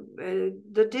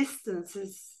 the distance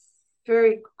is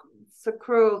it's a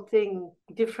cruel thing.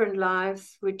 Different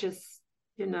lives, we just,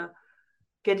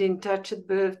 get in touch at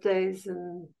birthdays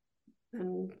and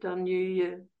on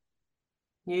New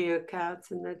Year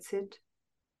cards, and that's it.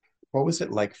 What was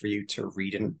it like for you to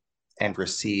read and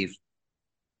receive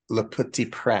Le Petit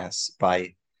Prince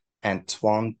by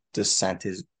Antoine de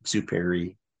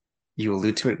Saint-Exupéry? You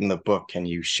allude to it in the book. Can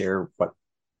you share what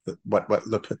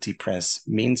Le Petit Prince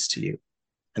means to you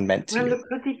and meant to you? Le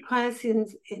Petit Prince,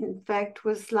 in fact,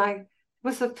 was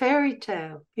a fairy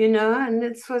tale, and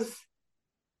this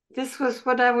was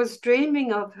what I was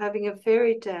dreaming of, having a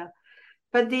fairy tale.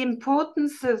 But the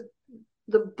importance of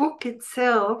the book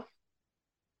itself,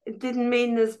 it didn't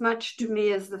mean as much to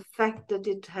me as the fact that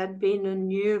it had been a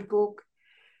new book.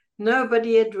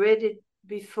 Nobody had read it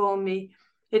before me.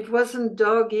 It wasn't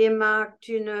dog earmarked,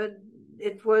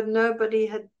 nobody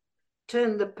had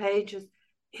turned the pages.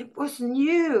 It was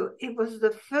new. It was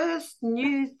the first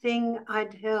new thing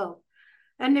I'd held.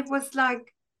 And it was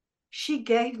like, she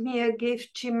gave me a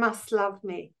gift. She must love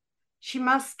me. She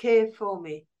must care for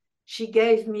me.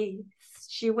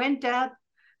 She went out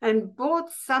and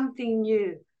bought something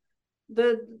new.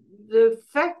 The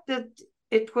fact that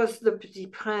it was the Petit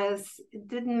Prince, it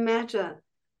didn't matter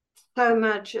so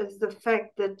much as the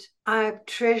fact that I've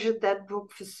treasured that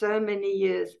book for so many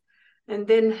years. And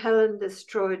then Helen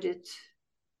destroyed it.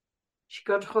 She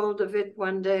got hold of it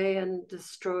one day and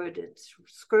destroyed it,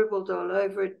 scribbled all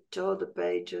over it, tore the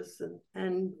pages,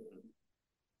 and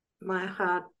my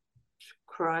heart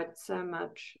cried so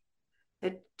much.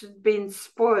 It had been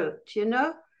spoiled,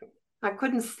 I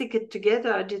couldn't stick it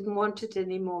together. I didn't want it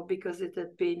anymore because it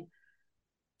had been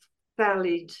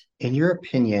sullied. In your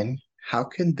opinion, how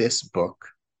can this book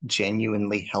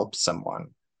genuinely help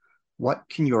someone? What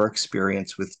can your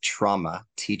experience with trauma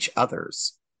teach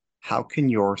others? How can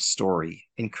your story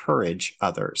encourage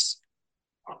others?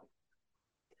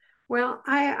 Well,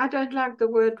 I don't like the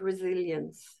word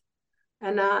resilience.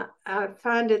 And I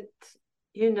find it,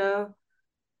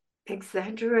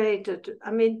 exaggerated.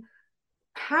 I mean,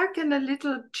 how can a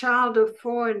little child of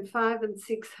 4 and 5 and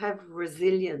 6 have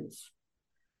resilience?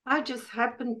 I just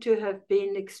happened to have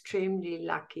been extremely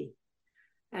lucky.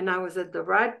 And I was at the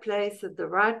right place at the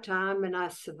right time, and I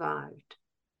survived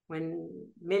when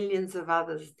millions of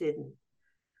others didn't.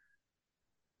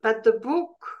 But the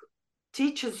book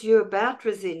teaches you about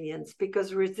resilience,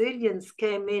 because resilience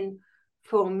came in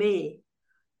for me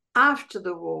after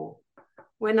the war,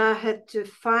 when I had to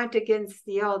fight against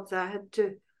the odds. I had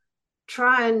to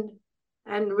try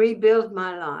and rebuild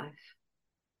my life.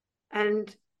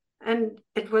 And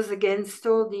it was against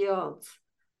all the odds.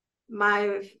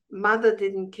 My mother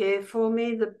didn't care for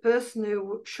me. The person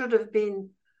who should have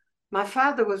been, my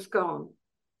father was gone.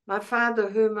 My father,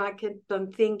 whom I kept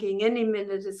on thinking any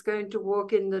minute is going to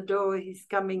walk in the door, he's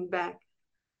coming back.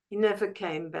 He never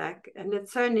came back. And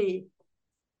it's only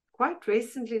quite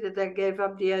recently that I gave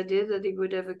up the idea that he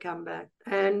would ever come back.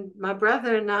 And my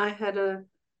brother and I had a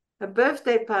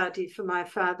birthday party for my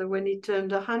father when he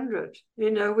turned 100.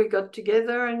 You know, we got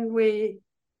together and we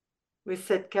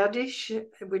said Kaddish,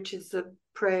 which is a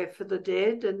prayer for the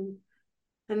dead, and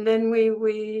then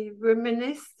we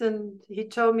reminisced, and he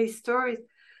told me stories.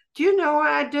 Do you know,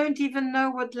 I don't even know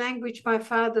what language my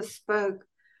father spoke.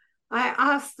 I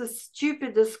asked the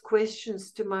stupidest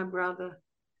questions to my brother,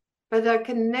 but I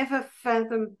can never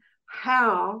fathom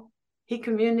how he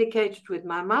communicated with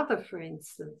my mother, for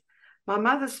instance. My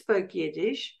mother spoke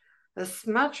Yiddish, a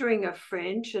smattering of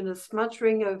French, and a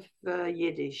smattering of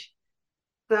Yiddish.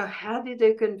 So how did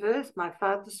they converse? My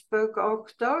father spoke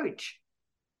Hochdeutsch,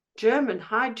 German,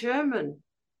 High German.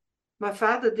 My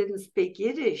father didn't speak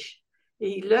Yiddish.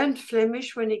 He learned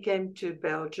Flemish when he came to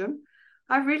Belgium.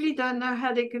 I really don't know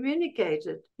how they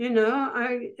communicated. You know,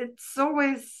 it's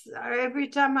always, every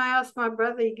time I ask my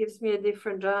brother, he gives me a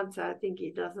different answer. I think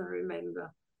he doesn't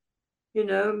remember. You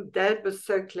know, Dad was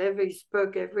so clever, he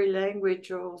spoke every language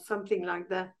or something like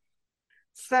that.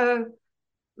 So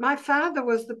my father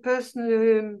was the person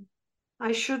whom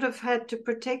I should have had to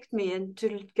protect me and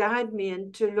to guide me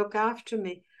and to look after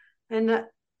me. And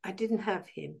I didn't have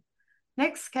him.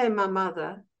 Next came my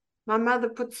mother. My mother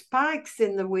put spikes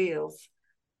in the wheels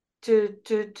to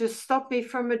stop me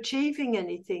from achieving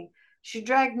anything. She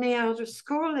dragged me out of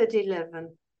school at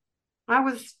 11. I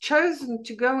was chosen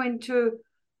to go into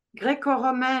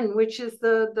Greco-Roman, which is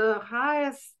the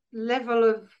highest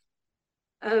level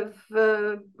of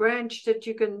branch that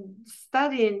you can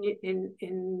study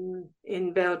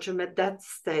in Belgium at that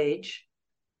stage.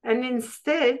 And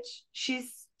instead, she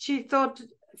thought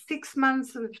 6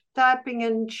 months of typing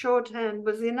and shorthand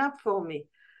was enough for me.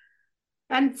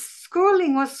 And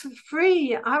schooling was for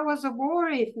free. I was a war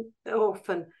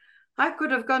orphan. I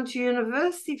could have gone to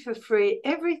university for free,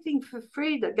 everything for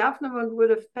free. The government would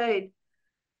have paid.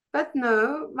 But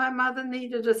no, my mother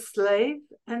needed a slave.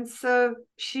 And so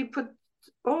she put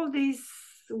all these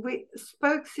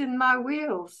spokes in my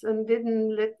wheels and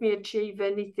didn't let me achieve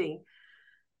anything.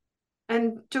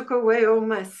 And took away all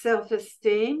my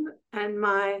self-esteem and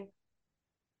my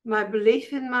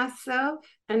belief in myself.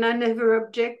 And I never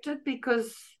objected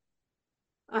because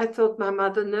I thought my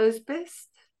mother knows best.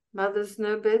 Mothers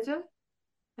know better.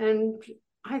 And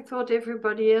I thought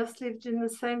everybody else lived in the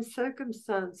same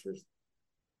circumstances.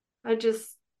 I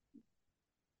just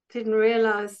didn't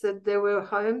realize that there were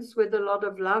homes with a lot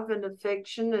of love and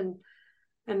affection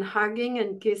and hugging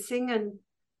and kissing. And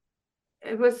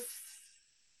it was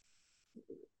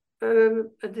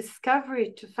a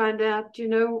discovery to find out, you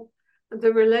know,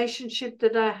 the relationship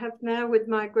that I have now with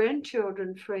my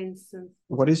grandchildren, for instance.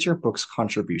 What is your book's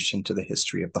contribution to the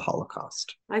history of the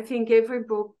Holocaust? I think every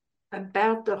book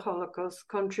about the Holocaust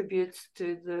contributes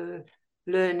to the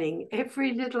learning.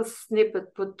 Every little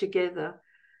snippet put together,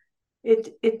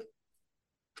 it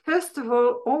first of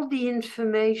all the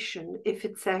information, if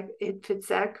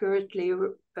it's accurately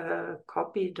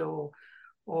copied or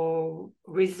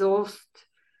resourced,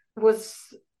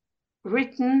 was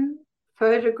written,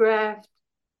 photographed,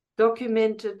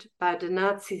 documented by the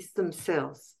Nazis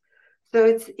themselves. So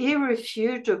it's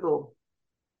irrefutable.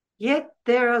 Yet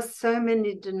there are so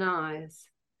many deniers.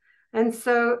 And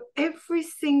so every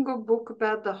single book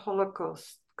about the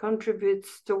Holocaust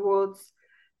contributes towards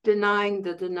denying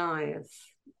the deniers.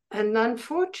 And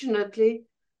unfortunately,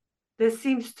 there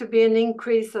seems to be an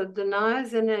increase of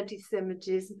deniers and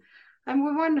anti-Semitism. And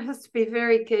one has to be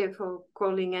very careful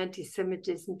calling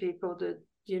anti-Semitism people that,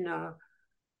 you know,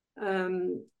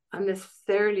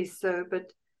 unnecessarily so.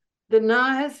 But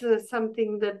deniers are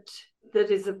something that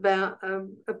is about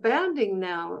abounding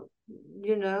now,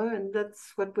 you know, and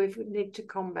that's what we need to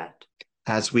combat.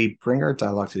 As we bring our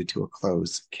dialogue to a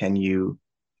close, can you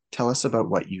tell us about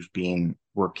what you've been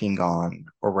working on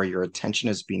or where your attention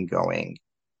has been going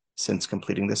since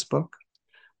completing this book?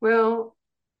 Well,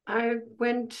 I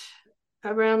went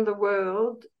around the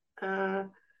world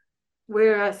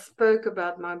where I spoke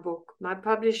about my book. My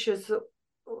publishers,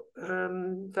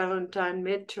 Valentine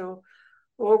Mitchell,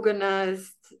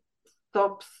 organized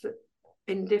stops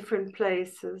in different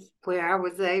places where I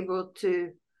was able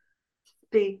to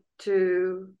speak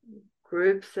to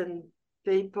groups and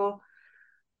people,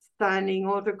 signing,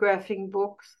 autographing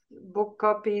books, book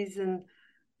copies. And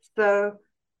so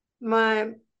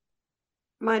my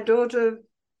daughter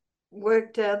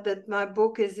worked out that my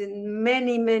book is in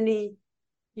many, many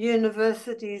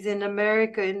universities in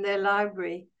America in their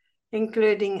library,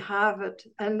 including Harvard.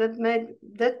 And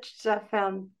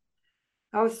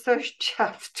I was so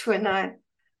chuffed when I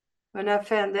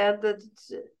found out that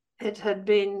it had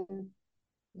been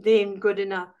deemed good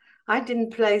enough. I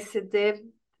didn't place it there.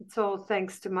 It's all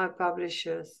thanks to my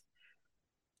publishers.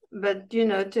 But,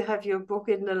 to have your book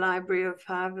in the library of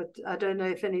Harvard, I don't know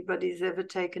if anybody's ever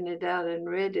taken it out and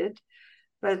read it,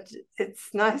 but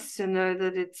it's nice to know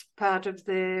that it's part of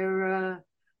their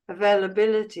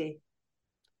availability.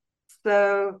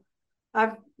 So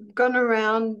I've gone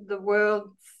around the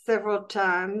world several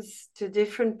times to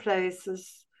different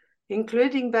places,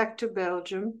 including back to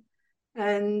Belgium,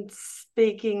 and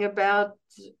speaking about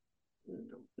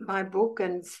my book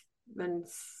and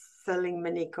selling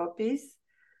many copies.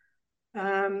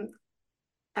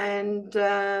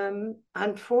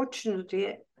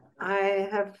 Unfortunately, I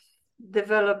have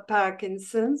developed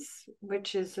Parkinson's,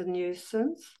 which is a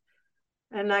nuisance,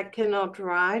 and I cannot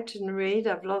write and read.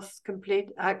 I can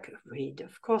read,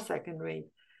 of course I can read,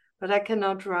 but I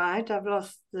cannot write. I've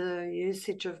lost the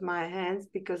usage of my hands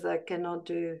because I cannot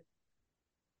do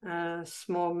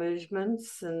small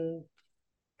movements and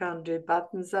can't do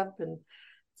buttons up, and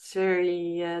it's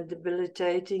very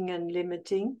debilitating and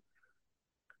limiting.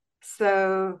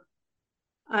 So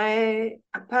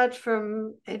apart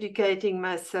from educating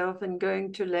myself and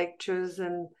going to lectures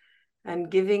and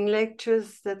giving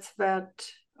lectures, that's about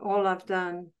all I've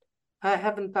done. I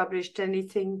haven't published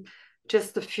anything,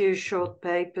 just a few short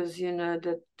papers,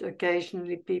 that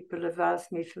occasionally people have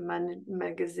asked me for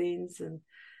magazines and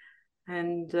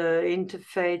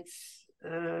interfaith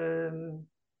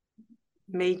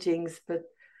meetings, but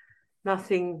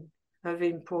nothing of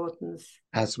importance.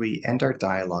 As we end our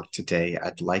dialogue today,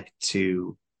 I'd like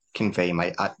to convey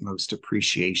my utmost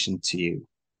appreciation to you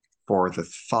for the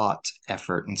thought,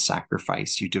 effort, and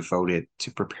sacrifice you devoted to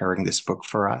preparing this book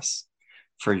for us,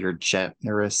 for your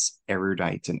generous,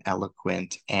 erudite, and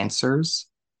eloquent answers,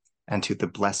 and to the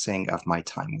blessing of my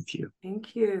time with you.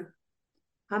 Thank you.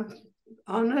 I'm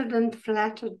honored and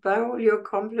flattered by all your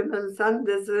compliments,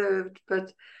 undeserved,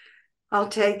 but I'll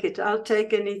take it. I'll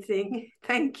take anything.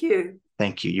 Thank you.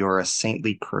 Thank you. You are a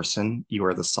saintly person. You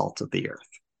are the salt of the earth.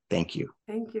 Thank you.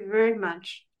 Thank you very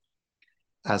much.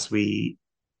 As we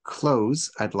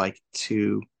close, I'd like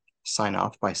to sign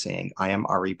off by saying I am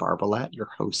Ari Barbalat, your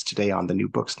host today on the New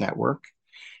Books Network.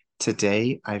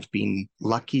 Today, I've been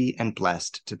lucky and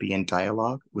blessed to be in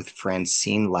dialogue with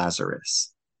Francine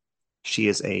Lazarus. She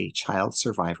is a child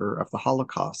survivor of the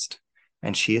Holocaust,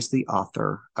 and she is the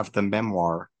author of the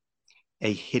memoir,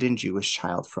 A Hidden Jewish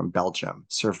Child from Belgium,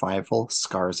 Survival,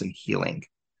 Scars, and Healing,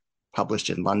 published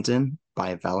in London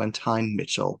by Valentine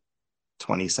Mitchell,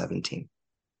 2017.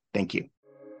 Thank you.